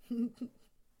 bundles.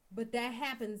 But that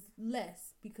happens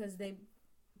less because they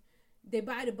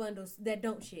buy the bundles that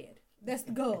don't shed. That's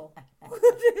the goal.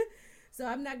 So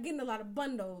I'm not getting a lot of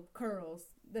bundle curls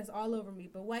that's all over me.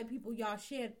 But white people, y'all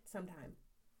shed sometime.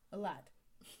 A lot.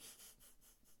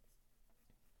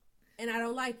 And I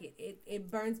don't like it. It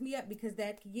burns me up because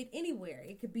that could get anywhere.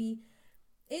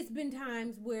 It's been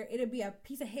times where it'll be a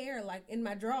piece of hair like in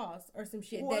my drawers or some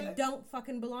shit that don't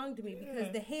fucking belong to me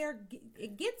because the hair,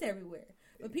 it gets everywhere.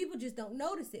 But people just don't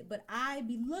notice it. But I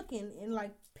be looking and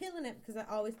like peeling it because I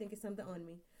always think it's something on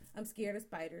me. I'm scared of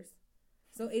spiders.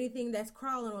 So anything that's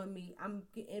crawling on me,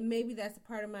 and maybe that's a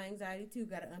part of my anxiety too.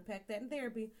 Got to unpack that in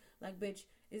therapy. Like, bitch,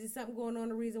 is there something going on,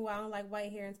 the reason why I don't like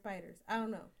white hair and spiders? I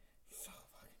don't know. So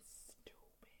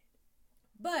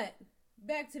But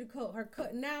back to the coat. Her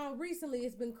coat. Now, recently,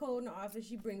 it's been cold in the office.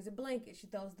 She brings a blanket. She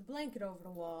throws the blanket over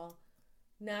the wall.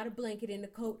 Now the blanket and the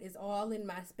coat is all in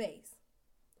my space.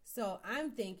 So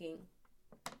I'm thinking,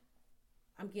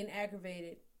 I'm getting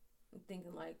aggravated. I'm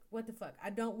thinking like, what the fuck? I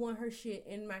don't want her shit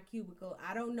in my cubicle.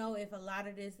 I don't know if a lot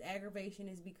of this aggravation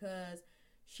is because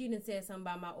she done said something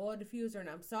about my oil diffuser and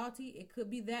I'm salty. It could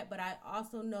be that, but I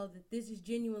also know that this is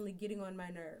genuinely getting on my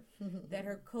nerve. That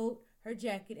her coat, her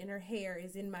jacket, and her hair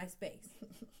is in my space.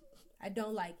 I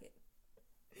don't like it.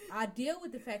 I deal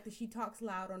with the fact that she talks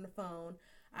loud on the phone.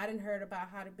 I done heard about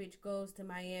how the bitch goes to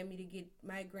Miami to get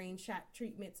migraine shot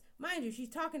treatments. Mind you, she's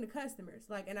talking to customers.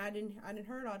 Like, and I didn't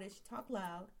heard all this. She talked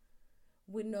loud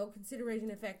with no consideration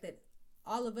of the fact that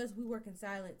all of us, we work in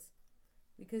silence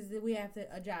because we have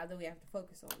a job that we have to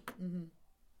focus on.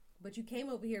 But you came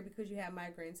over here because you have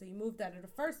migraine, so you moved out of the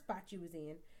first spot you was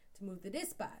in to move to this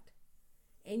spot.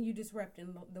 And you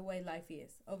disrupting the way life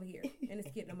is over here. And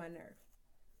it's getting on my nerve.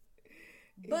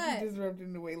 But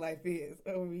disrupting the way life is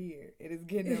over here. It is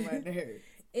getting on my nerve.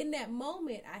 In that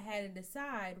moment, I had to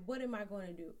decide, what am I going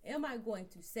to do? Am I going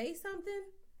to say something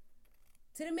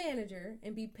to the manager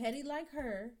and be petty like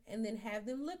her and then have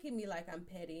them look at me like I'm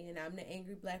petty and I'm the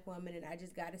angry black woman and I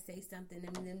just got to say something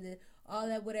and then all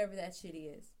that, whatever that shit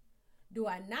is? Do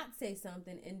I not say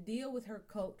something and deal with her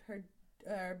coat,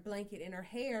 her blanket, and her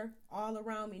hair all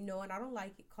around me, knowing I don't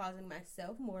like it, causing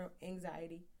myself more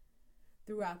anxiety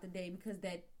throughout the day because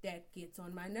that gets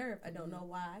on my nerve. I don't know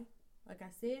why. Like I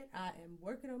said, I am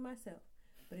working on myself,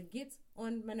 but it gets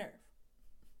on my nerve.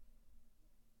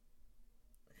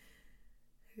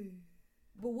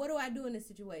 But what do I do in this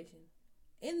situation?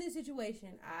 In this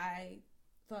situation, I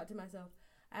thought to myself,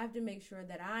 I have to make sure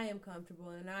that I am comfortable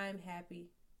and I am happy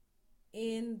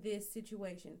in this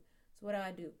situation. So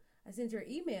what do? I sent her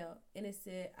an email, and it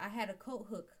said I had a coat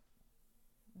hook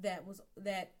that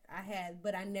I had,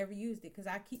 but I never used it because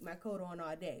I keep my coat on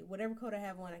all day. Whatever coat I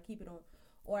have on, I keep it on,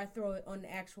 or I throw it on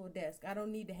the actual desk. I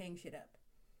don't need to hang shit up.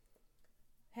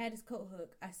 Had this coat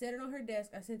hook. I set it on her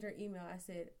desk. I sent her an email. I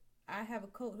said, I have a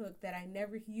coat hook that I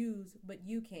never use, but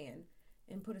you can,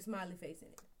 and put a smiley face in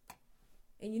it.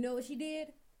 And you know what she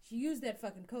did? She used that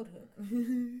fucking coat hook.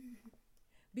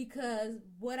 Because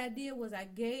what I did was I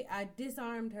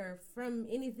disarmed her from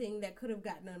anything that could have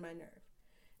gotten on my nerve.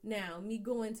 Now, me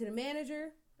going to the manager,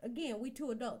 again, we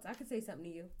two adults. I could say something to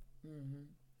you. Mm-hmm.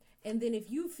 And then if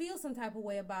you feel some type of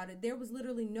way about it, there was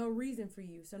literally no reason for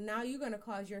you. So now you're going to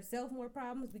cause yourself more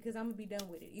problems because I'm going to be done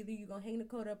with it. Either you're going to hang the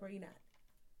coat up or you're not.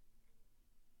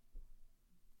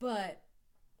 But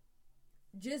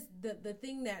just the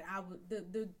thing that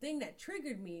the thing that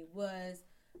triggered me was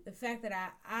the fact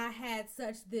that I had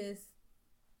such this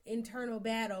internal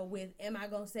battle with, am I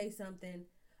going to say something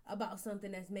about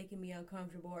something that's making me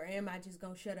uncomfortable, or am I just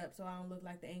going to shut up so I don't look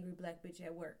like the angry black bitch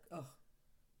at work? Ugh.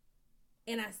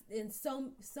 And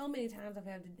so many times I've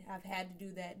had to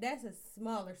do that. That's a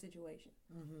smaller situation.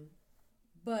 Mm-hmm.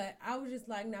 But I was just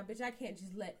like, nah, bitch, I can't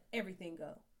just let everything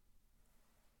go.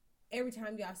 Every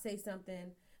time y'all say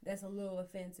something that's a little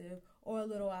offensive or a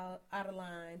little out of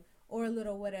line or a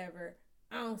little whatever,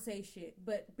 I don't say shit.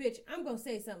 But, bitch, I'm going to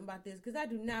say something about this because I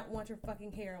do not want your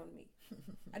fucking hair on me.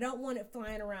 I don't want it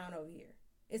flying around over here.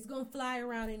 It's going to fly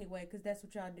around anyway because that's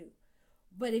what y'all do.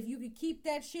 But if you could keep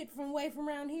that shit away from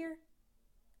around here,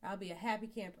 I'll be a happy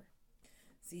camper.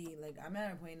 See, like, I'm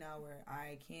at a point now where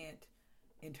I can't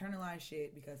internalize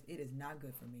shit because it is not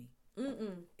good for me.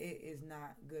 Mm-mm. It is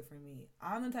not good for me.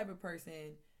 I'm the type of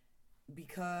person,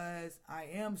 because I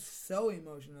am so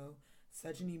emotional,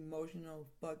 such an emotional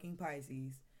fucking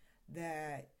Pisces,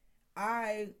 that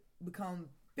I become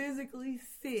physically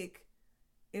sick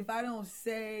if I don't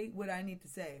say what I need to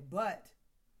say. But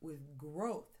with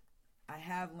growth, I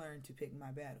have learned to pick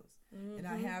my battles. Mm-hmm. And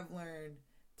I have learned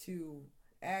to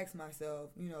ask myself,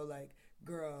 like,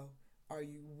 girl, are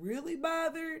you really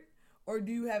bothered? Or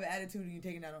do you have an attitude and you're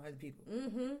taking that on other people?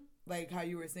 Mm-hmm. Like how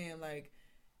you were saying, like,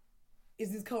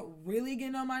 is this coat really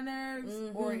getting on my nerves?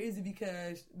 Mm-hmm. Or is it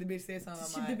because the bitch said something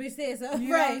on my... The bitch said something, you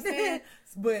know what I'm saying?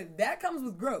 But that comes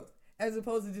with growth, as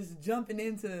opposed to just jumping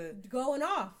into... Going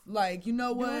off. Like, you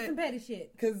know what? Doing some petty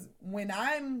shit. Because when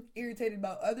I'm irritated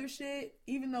about other shit,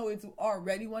 even though it's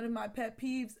already one of my pet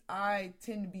peeves, I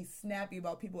tend to be snappy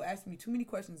about people asking me too many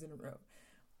questions in a row.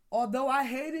 Although I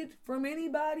hate it from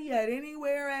anybody, at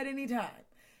anywhere, at any time.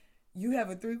 You have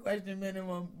a 3-question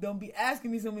minimum. Don't be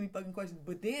asking me so many fucking questions.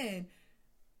 But then,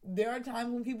 there are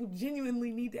times when people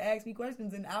genuinely need to ask me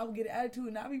questions, and I'll get an attitude,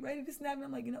 and I'll be ready to snap, and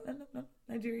I'm like, no,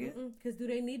 Nigeria. Because do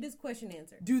they need this question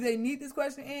answered? Do they need this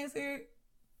question answered?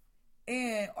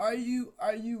 And are you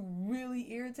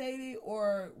really irritated,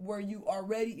 or were you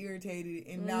already irritated,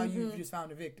 and now you've just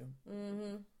found a victim?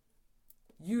 Mm-hmm.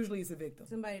 Usually it's a victim.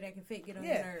 Somebody that can fake it on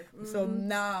your nerve. Mm-hmm. So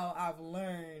now I've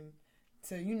learned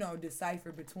to,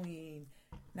 decipher between,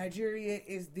 Nigeria,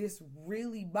 is this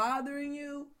really bothering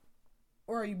you?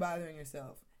 Or are you bothering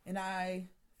yourself? And I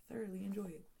thoroughly enjoy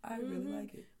it. I really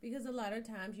like it. Because a lot of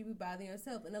times you be bothering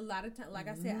yourself. And a lot of times, like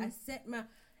I said,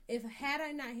 had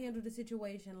I not handled the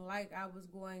situation like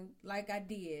I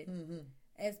did,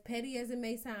 as petty as it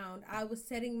may sound, I was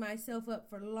setting myself up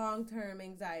for long-term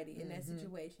anxiety in that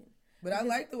situation. But I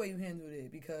like the way you handled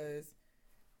it, because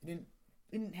it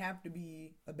didn't have to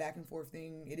be a back and forth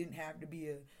thing. It didn't have to be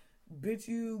a, bitch,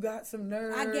 you got some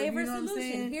nerve. I gave her a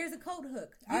solution. Here's a coat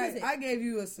hook. Use it. I gave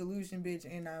you a solution, bitch,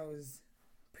 and I was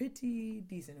pretty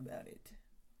decent about it.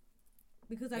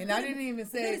 Because I didn't even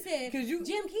say, because Jim,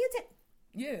 can you tell?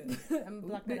 Yeah, I'm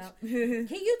blocking it out. Can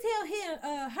you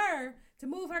tell her to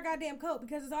move her goddamn coat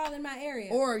because it's all in my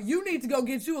area? Or you need to go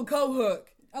get you a coat hook.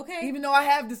 Okay. Even though I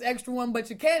have this extra one, but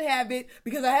you can't have it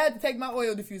because I had to take my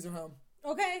oil diffuser home.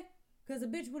 Okay. Because a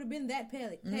bitch would have been that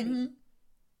petty. Mm-hmm.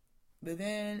 But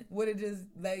then, what it just,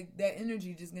 like, that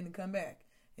energy just going to come back.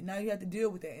 And now you have to deal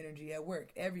with that energy at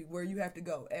work, everywhere you have to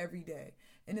go, every day.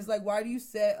 And it's like, why do you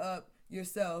set up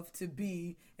yourself to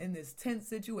be in this tense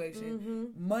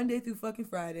situation Monday through fucking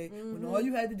Friday when all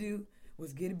you had to do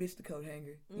was get a bitch the coat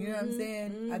hanger? You know what I'm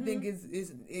saying? I think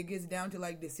it gets down to,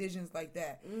 like, decisions like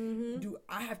that. Do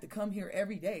I have to come here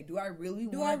every day? Do I really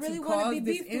want to cause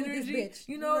this energy? This bitch?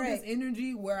 This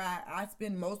energy where I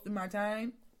spend most of my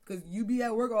time? Because you be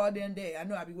at work all damn day. I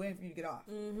know I'll be waiting for you to get off.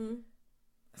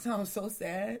 Sounds so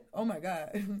sad. Oh my God.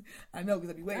 I know,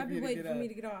 because I'll be waiting for you to get off. me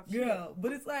to get off. Girl, shit.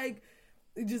 But it's like,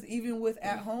 just even with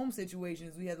at-home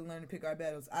situations, we have to learn to pick our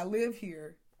battles. I live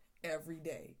here every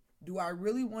day. Do I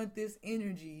really want this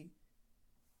energy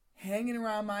hanging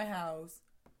around my house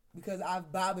because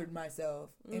I've bothered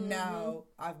myself, and now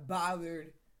I've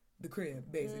bothered the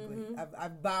crib, basically.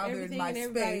 I've bothered everything my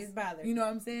space. Bothered. You know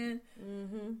what I'm saying?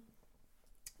 Mm-hmm.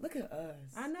 Look at us.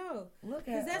 I know. Look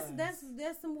at us.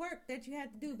 That's some work that you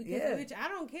have to do because, bitch, I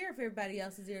don't care if everybody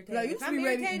else is irritated. Like, you should be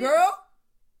ready, girl.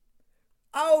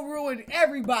 I'll ruin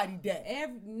everybody's day.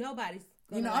 Nobody's.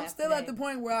 I'm still at the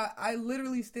point where I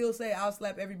literally still say I'll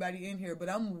slap everybody in here, but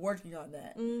I'm working on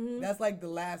that. Mm-hmm. That's like the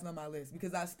last on my list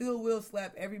because I still will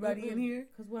slap everybody in here.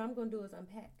 Because what I'm going to do is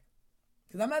unpack.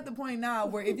 Because I'm at the point now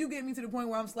where if you get me to the point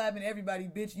where I'm slapping everybody,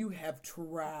 bitch, you have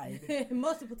tried.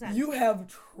 Multiple times. You have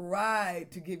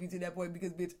tried to get me to that point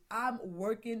because, bitch, I'm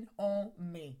working on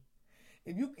me.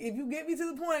 If you get me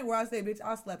to the point where I say, bitch,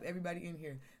 I'll slap everybody in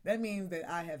here, that means that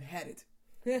I have had it.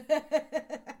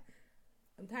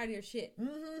 I'm tired of your shit.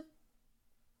 Mm-hmm.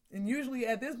 And usually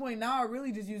at this point now, I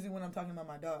really just use it when I'm talking about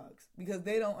my dogs because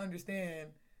they don't understand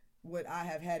what I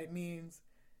have had it means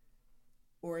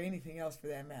or anything else for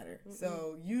that matter. Mm-mm.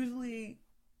 So usually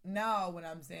now when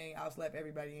I'm saying I'll slap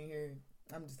everybody in here,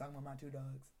 I'm just talking about my 2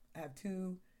 dogs. I have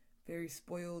 2 very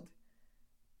spoiled,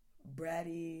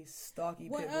 bratty, stalky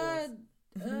pit bulls.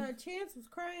 Chance was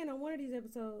crying on one of these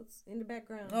episodes in the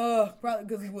background. Oh, probably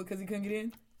because he couldn't get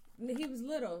in? He was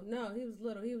little. No, he was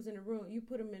little. He was in the room. You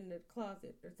put him in the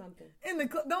closet or something.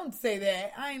 Don't say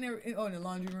that. I ain't never... in the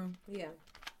laundry room? Yeah.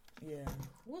 Yeah.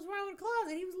 What's wrong with the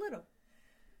closet? He was little.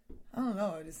 I don't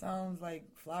know. It just sounds like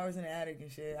flowers in the attic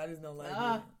and shit. I just don't like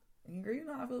it. And girl, you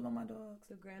know how I feel about my dogs.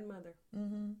 The grandmother.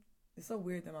 Mm-hmm. It's so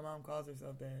weird that my mom calls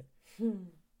herself that.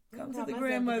 Come to the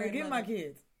grandmother. Get my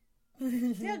kids. Tell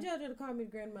JoJo to call me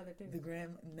the grandmother too.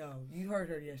 No, you heard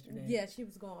her yesterday. Yeah, she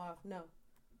was going off. No.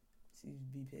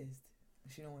 She'd be pissed.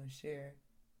 She don't want to share.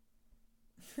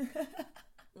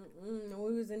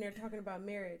 We was in there talking about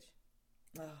marriage.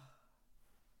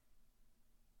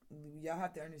 Y'all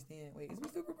have to understand. Wait, is we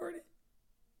still recording?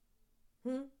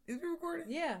 Is we recording?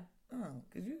 Yeah. Oh,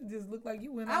 because you just look like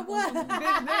you went I off was. on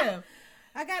damn.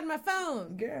 I got my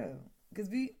phone. Girl. Because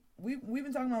we've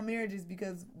been talking about marriages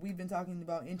because we've been talking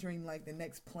about entering like the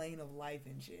next plane of life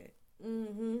and shit.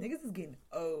 Mm-hmm. Niggas is getting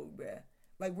old, bruh.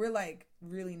 Like, we're, like,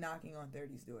 really knocking on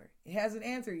 30's door. It hasn't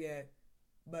answered yet,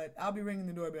 but I'll be ringing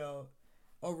the doorbell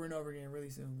over and over again really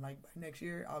soon. Like, by next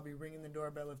year, I'll be ringing the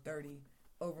doorbell of 30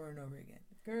 over and over again.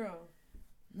 Girl.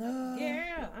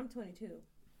 Yeah, I'm 22.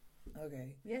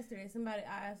 Okay. Yesterday, I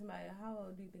asked somebody, how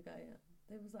old do you think I am?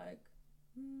 They was like,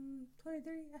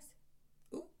 23. I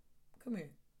said, ooh, come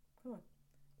here. Come on.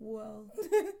 Well,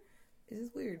 it's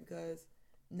just weird because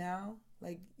now,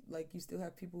 like you still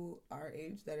have people our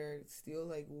age that are still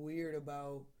like weird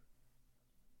about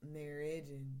marriage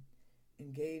and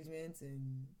engagements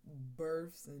and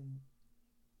births and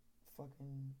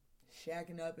fucking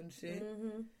shacking up and shit.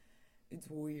 Mm-hmm. It's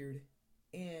weird,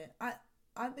 and I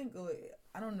think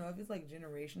I don't know if it's like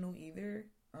generational either.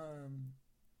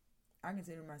 I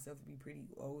consider myself to be pretty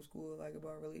old school, like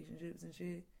about relationships and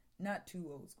shit. Not too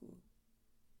old school.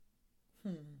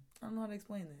 I don't know how to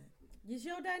explain that. It's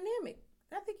your dynamic.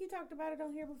 I think you talked about it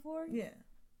on here before. Yeah.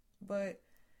 But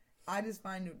I just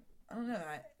find it, I don't know,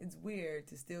 it's weird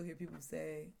to still hear people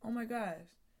say, oh my gosh,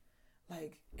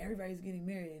 like everybody's getting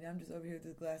married and I'm just over here with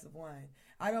this glass of wine.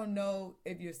 I don't know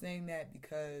if you're saying that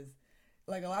because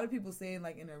like a lot of people say it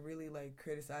like in a really like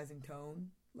criticizing tone,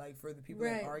 like for the people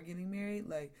that are getting married,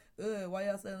 like, why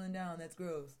y'all settling down? That's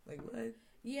gross. Like what?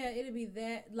 Yeah, it'll be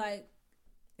that like,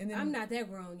 and then, I'm not that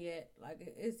grown yet. Like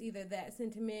it's either that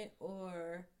sentiment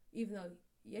or, even though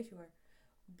yes you are,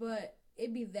 but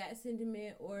it'd be that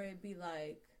sentiment or it'd be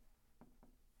like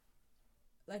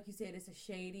you said, it's a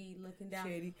shady looking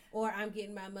down, or I'm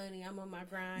getting my money, I'm on my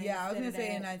grind. Yeah, I was gonna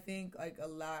say, and I think like a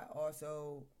lot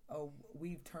also,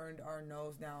 we've turned our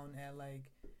nose down at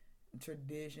like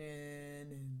tradition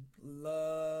and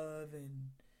love and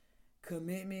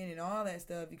commitment and all that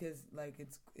stuff because like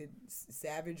it's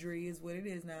savagery is what it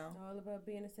is now. All about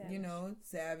being a savage. You know,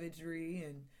 savagery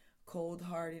and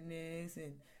cold-heartedness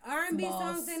and R&B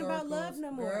songs ain't about love no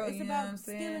more. Girl, it's about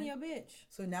stealing your bitch.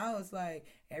 So now it's like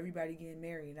everybody getting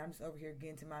married and I'm just over here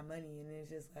getting to my money and it's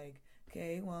just like,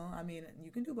 okay, well, I mean, you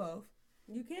can do both.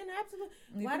 You can,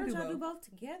 absolutely. Why don't y'all do both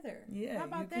together? Yeah. How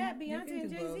about that, Beyonce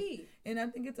and Jay-Z? And I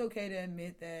think it's okay to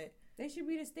admit that they should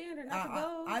be the standard, not the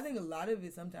goals. I think a lot of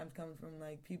it sometimes comes from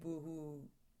like people who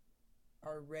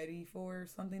are ready for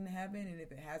something to happen, and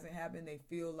if it hasn't happened, they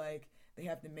feel like they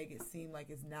have to make it seem like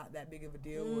it's not that big of a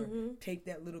deal or take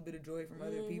that little bit of joy from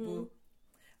other people.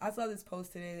 I saw this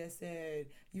post today that said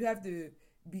you have to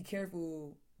be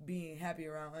careful being happy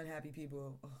around unhappy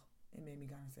people. Oh, it made me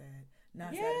kind of sad.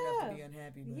 Not sad enough to be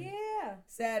unhappy, but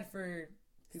sad for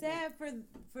sad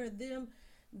for them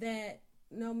that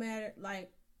no matter,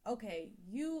 like, okay,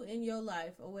 you in your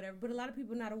life or whatever, but a lot of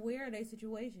people not aware of their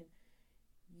situation.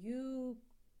 You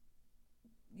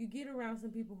get around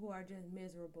some people who are just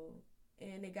miserable,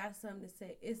 and they got something to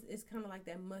say. It's kind of like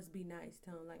that must be nice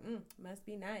tone, like must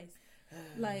be nice,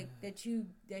 like that you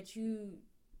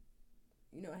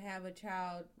have a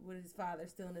child with his father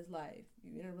still in his life,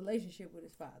 you in a relationship with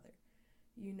his father,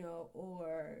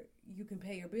 or you can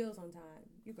pay your bills on time,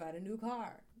 you got a new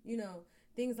car,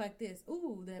 things like this.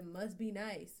 Ooh, that must be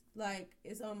nice. Like,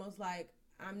 it's almost like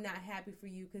I'm not happy for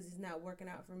you because it's not working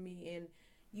out for me, and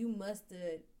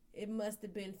it must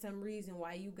have been some reason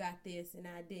why you got this and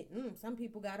I didn't. Some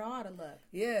people got all the luck.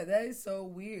 Yeah, that is so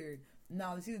weird.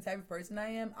 Now, to see the type of person I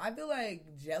am, I feel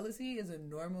like jealousy is a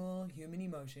normal human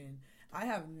emotion. I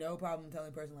have no problem telling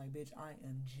a person, like, bitch, I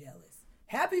am jealous.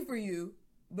 Happy for you,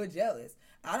 but jealous.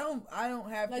 I don't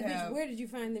have like, to have. Bitch, where did you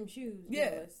find them shoes? Yeah,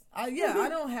 Jealous. I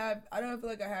don't feel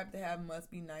like I have to have must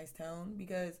be nice tone,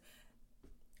 because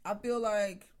I feel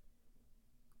like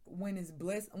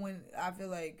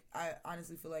I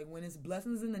honestly feel like when it's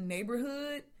blessings in the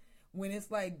neighborhood, when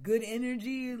it's like good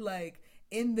energy, like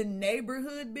in the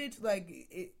neighborhood, bitch, like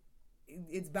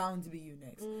it's bound to be you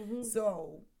next. Mm-hmm.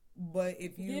 So, but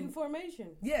if you get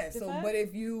information, but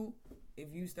if you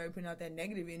start putting out that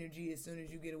negative energy as soon as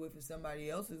you get away from somebody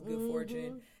else's good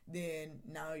fortune, then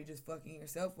now you're just fucking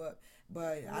yourself up.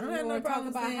 But I don't have no problem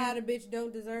about how the bitch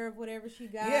don't deserve whatever she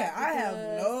got. Yeah, I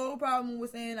have no problem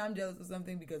with saying I'm jealous of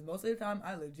something, because most of the time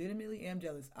I legitimately am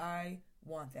jealous. I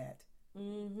want that.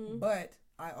 Mm-hmm. But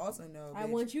I also know, I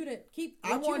want you to keep.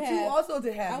 I want you also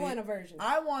to have it. I want a version.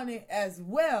 I want it as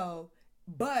well,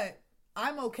 but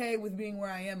I'm okay with being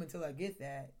where I am until I get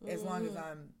that, as long as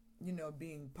I'm,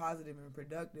 being positive and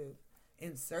productive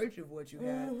in search of what you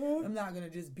have. I'm not going to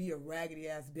just be a raggedy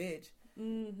ass bitch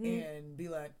and be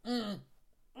like,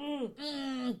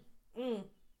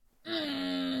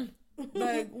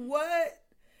 like, what?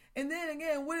 And then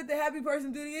again, what did the happy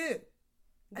person do to you?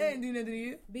 I didn't do nothing to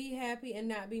you. Be happy and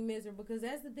not be miserable, because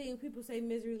that's the thing. People say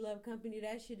misery love company.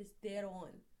 That shit is dead on.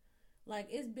 Like,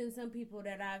 it's been some people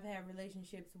that I've had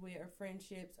relationships with or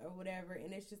friendships or whatever,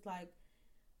 and it's just like,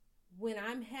 when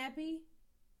I'm happy,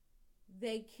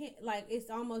 they can't, like, it's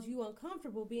almost you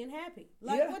uncomfortable being happy.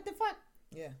 Like, what the fuck?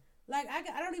 Yeah. Like,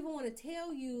 I don't even want to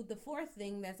tell you the fourth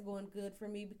thing that's going good for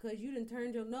me, because you done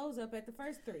turned your nose up at the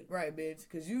first three. Right, bitch.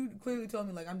 Because you clearly told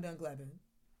me, like, I'm done clapping.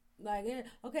 Like,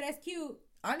 okay, that's cute.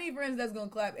 I need friends that's going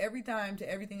to clap every time to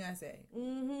everything I say.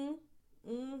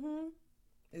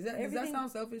 Does that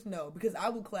sound selfish? No, because I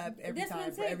will clap every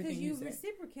time for everything you say. That's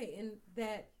what I'm saying, because you reciprocate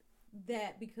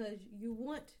that because you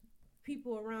want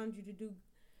people around you to do.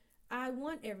 I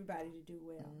want everybody to do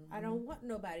well. I don't want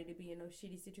nobody to be in no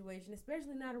shitty situation,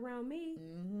 especially not around me.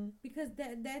 Because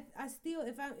that I still,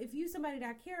 if you somebody that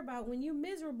I care about, when you're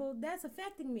miserable, that's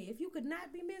affecting me. If you could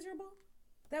not be miserable,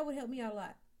 that would help me out a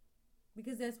lot.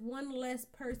 Because that's one less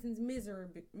person's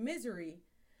misery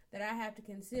that I have to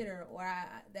consider, or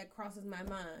that crosses my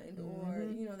mind,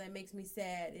 or that makes me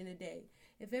sad in a day.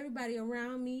 If everybody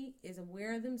around me is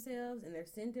aware of themselves and they're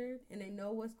centered and they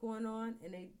know what's going on,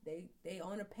 and they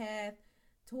on a path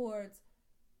towards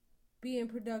being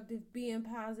productive, being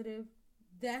positive,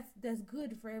 that's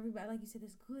good for everybody. Like you said,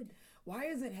 it's good. Why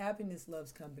isn't happiness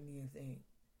loves company a thing?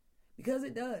 Because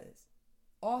it does.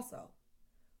 Also,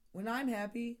 when I'm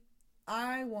happy,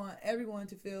 I want everyone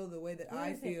to feel the way that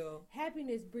I feel.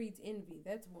 Happiness breeds envy.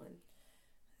 That's one.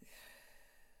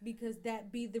 Because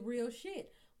that be the real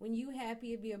shit. When you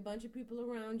happy, it be a bunch of people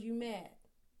around you mad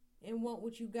and want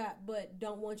what you got, but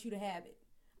don't want you to have it.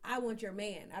 I want your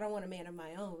man. I don't want a man of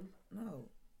my own. No.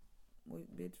 Well,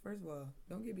 bitch, first of all,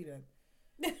 don't give me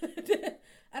that.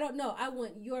 I don't know. I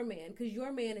want your man, because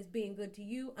your man is being good to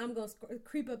you. I'm going to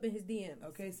creep up in his DMs.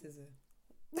 Okay, scissor.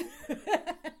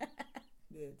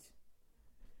 Bitch.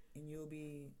 And you'll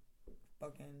be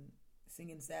fucking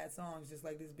singing sad songs just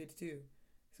like this bitch too.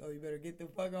 So you better get the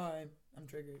fuck on. I'm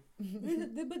triggered.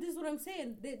 But this is what I'm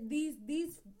saying.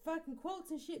 These fucking quotes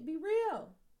and shit be real.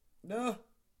 No.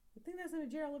 I think that's in a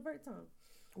Gerald Levert song.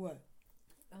 What?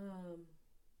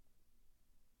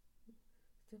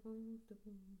 Step on.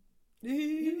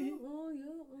 You on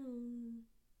your own.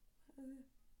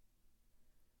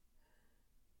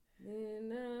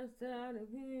 Then I started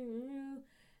hearing you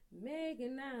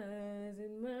making eyes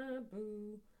in my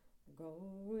boo,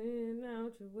 going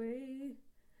out your way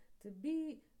to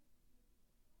be.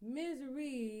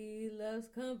 Misery loves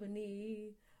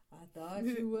company. I thought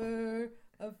you were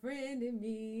a friend in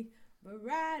me, but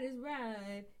right is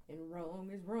right and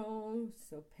wrong is wrong.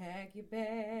 So pack your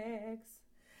bags.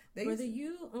 Whether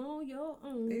you on your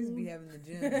own. They used to be having the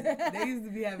gems. They used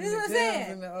to be having the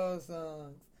gems in the old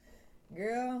songs.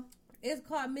 Girl. It's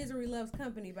called Misery Loves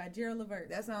Company by Gerald Levert.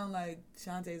 That sounds like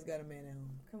Shantae's Got a Man at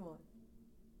Home. Come on.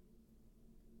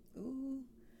 Ooh.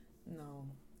 No.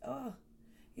 Oh.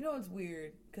 You know what's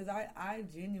weird? Because I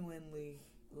genuinely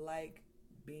like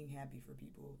being happy for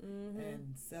people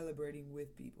and celebrating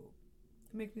with people.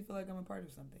 It makes me feel like I'm a part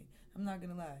of something. I'm not going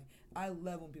to lie. I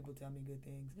love when people tell me good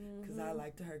things because I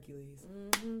like to Hercules.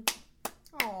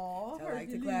 Aww, I like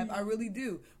to clap. I really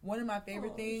do. One of my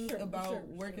favorite things about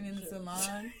working in the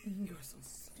salon, you're so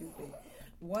stupid.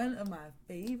 One of my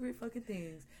favorite fucking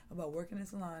things about working in the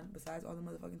salon, besides all the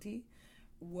motherfucking tea,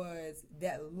 was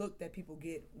that look that people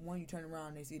get when you turn around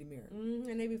and they see the mirror.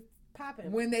 And they be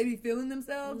popping. When they be feeling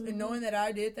themselves and knowing that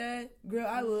I did that, girl,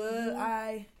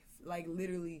 I like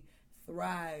literally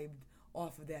thrived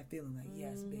off of that feeling. Like,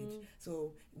 yes, bitch.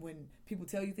 So when people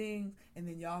tell you things and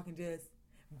then y'all can just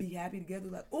be happy together,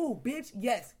 like, oh, bitch,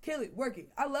 yes, kill it, work it.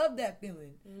 I love that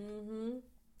feeling.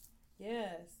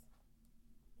 Yes.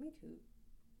 Me too.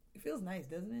 It feels nice,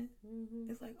 doesn't it?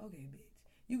 It's like, okay, bitch.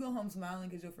 You go home smiling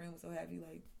because your friend was so happy,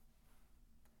 like,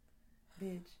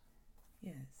 bitch,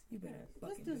 yes, you better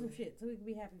fucking Let's do some shit so we can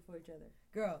be happy for each other.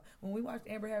 Girl, when we watched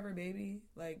Amber have her baby,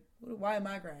 like, why am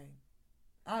I crying?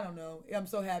 I don't know. I'm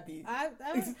so happy. I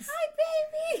was,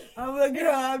 hi, baby. I'm like,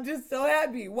 girl, I'm just so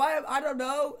happy. Why? I don't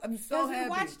know. I'm so happy. We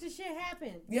watched the shit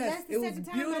happen. Yes, it was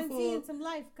beautiful. Time I'm seeing some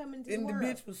life come into the world. And the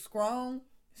bitch was strong.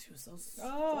 She was so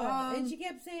strong. And she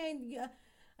kept saying,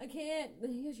 I can't.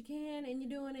 Yes, you can. And you're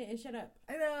doing it. And shut up.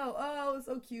 I know. Oh, it's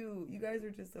so cute. You guys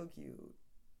are just so cute.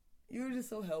 You were just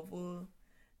so helpful.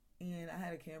 And I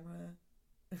had a camera.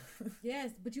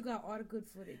 Yes, but you got all the good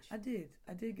footage. I did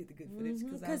get the good footage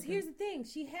because here's the thing: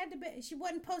 she had to be. She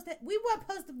wasn't supposed to. We weren't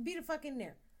supposed to be the fuck in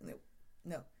there.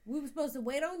 No. We were supposed to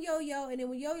wait on Yo-Yo, and then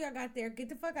when Yo-Yo got there, get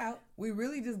the fuck out. We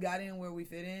really just got in where we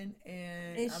fit in,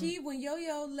 and when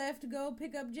Yo-Yo left to go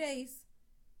pick up Jace,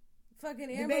 fucking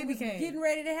the Amber baby was came. Getting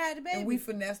ready to have the baby, and we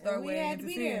finessed our way into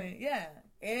seeing it. Yeah.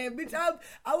 And bitch,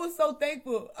 I was so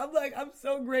thankful. I'm like, I'm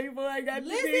so grateful I got to be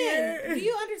here. Do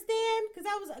you understand? Because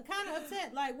I was kind of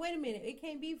upset. Like, wait a minute, it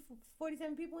can't be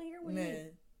 47 people in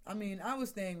here. I mean, I was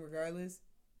staying regardless.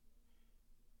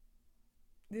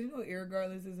 Did you know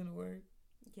irregardless isn't a word?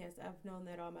 Yes, I've known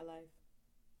that all my life,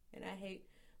 and I hate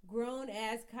grown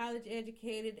ass, college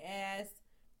educated ass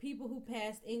people who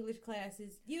passed English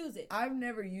classes use it. I've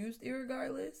never used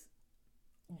irregardless.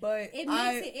 But it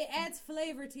adds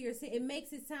flavor to your. It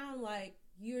makes it sound like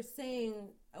you're saying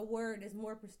a word is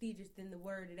more prestigious than the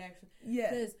word it actually.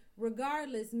 Yeah. Because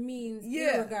regardless means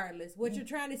irregardless. What you're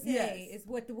trying to say is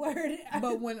what the word.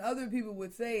 But when other people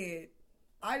would say it,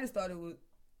 I just thought it was.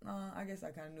 I guess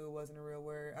I kind of knew it wasn't a real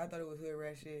word. I thought it was hood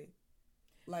rat shit.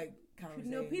 Like conversate.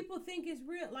 No, people think it's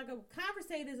real. Like a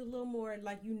conversate is a little more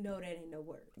like that ain't no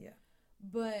word. Yeah.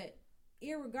 But.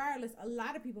 Irregardless, a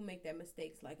lot of people make that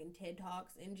mistakes, like in TED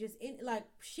Talks and just in like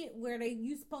shit where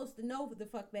you supposed to know the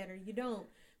fuck better, you don't,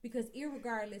 because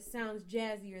irregardless sounds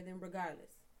jazzier than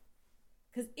regardless.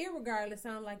 Because irregardless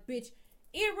sound like bitch,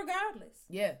 irregardless.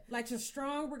 Yeah, like a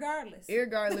strong regardless.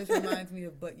 Irregardless reminds me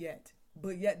of but yet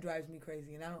drives me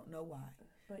crazy, and I don't know why.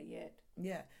 But yet,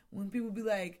 yeah, when people be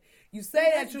like, you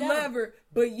say that you love her,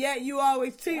 but yet you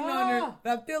always cheating on her.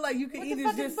 But I feel like you can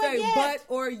either just say but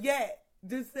or yet,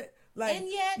 just say. Like, and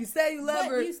yet, you say you love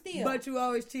her, but you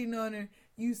always cheating on her.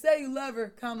 You say you love her,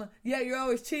 comma, yet you're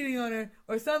always cheating on her,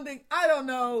 or something. I don't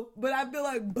know, but I feel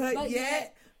like, but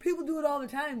yet. People do it all the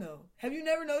time, though. Have you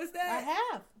never noticed that?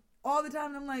 I have. All the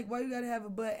time, I'm like, why you gotta have a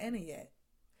but and a yet?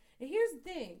 And here's the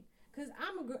thing, because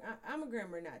I'm a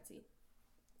grammar Nazi.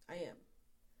 I am.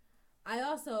 I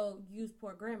also use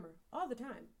poor grammar all the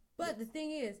time. But the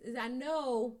thing is I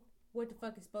know what the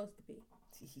fuck it's supposed to be.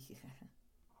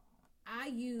 I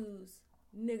use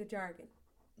nigga jargon,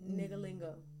 nigga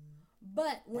lingo.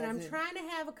 But when I'm trying to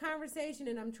have a conversation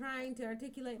and I'm trying to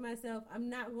articulate myself, I'm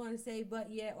not going to say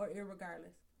but yet or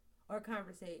irregardless or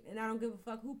conversate. And I don't give a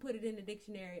fuck who put it in the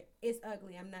dictionary. It's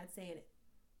ugly. I'm not saying it.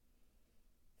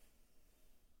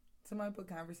 Somebody put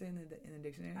conversate in the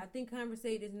dictionary? I think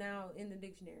conversate is now in the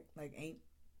dictionary. Like ain't?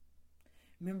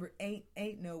 Remember,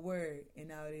 ain't no word, and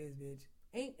now it is, bitch.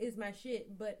 Ain't is my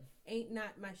shit, but ain't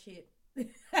not my shit.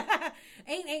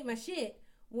 ain't my shit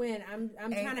when I'm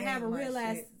trying to have a real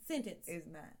ass sentence. It's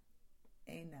not.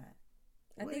 Ain't not.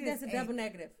 I think that's a double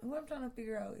negative. What I'm trying to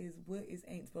figure out is what is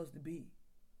ain't supposed to be.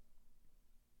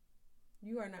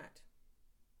 You are not.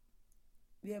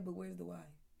 Yeah, but where's the Y?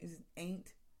 Is it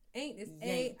ain't? Ain't is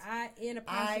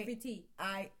A-I-N''T.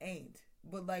 I ain't.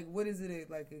 But like, what is it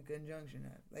like a conjunction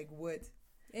of? Like what?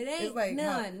 It ain't like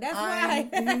none. That's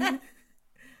why.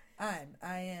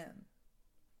 I am.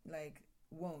 Like,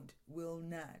 won't, will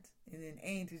not. And then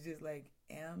ain't is just like,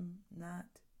 am not.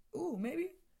 Ooh,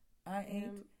 maybe. I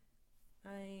ain't.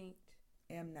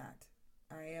 Am not.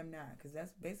 I am not. Because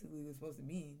that's basically what it's supposed to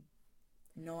mean.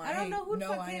 No, I don't ain't. know who the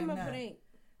fuck came up not. with ain't.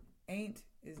 Ain't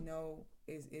is no,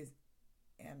 is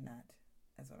am not.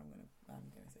 That's what I'm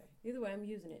gonna say. Either way, I'm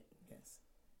using it. Yes.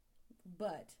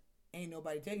 But ain't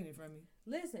nobody taking it from me.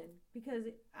 Listen, because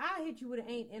I hit you with an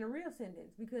ain't in a real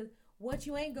sentence. Because what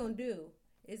you ain't gonna do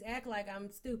is act like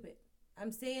I'm stupid.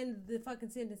 I'm saying the fucking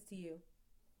sentence to you,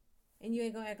 and you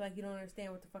ain't gonna act like you don't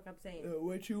understand what the fuck I'm saying.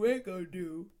 What you ain't gonna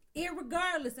do,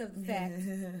 irregardless of the fact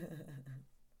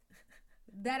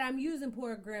that I'm using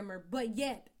poor grammar, but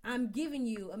yet I'm giving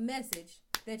you a message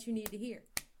that you need to hear.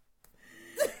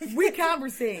 We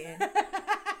conversating.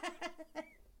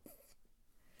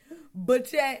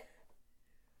 But yet,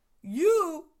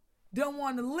 you don't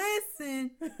want to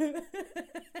listen.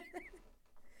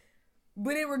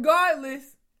 But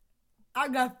regardless, I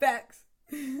got facts.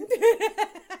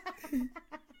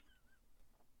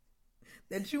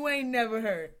 That you ain't never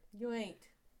heard. You ain't.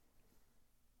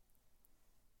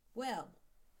 Well.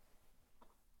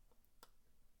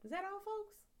 Was that all,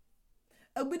 folks?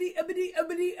 Uppity.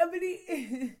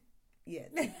 Yes.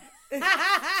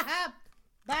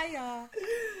 Bye, y'all.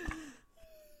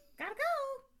 Gotta go.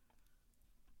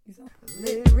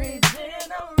 Lyrics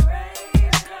in a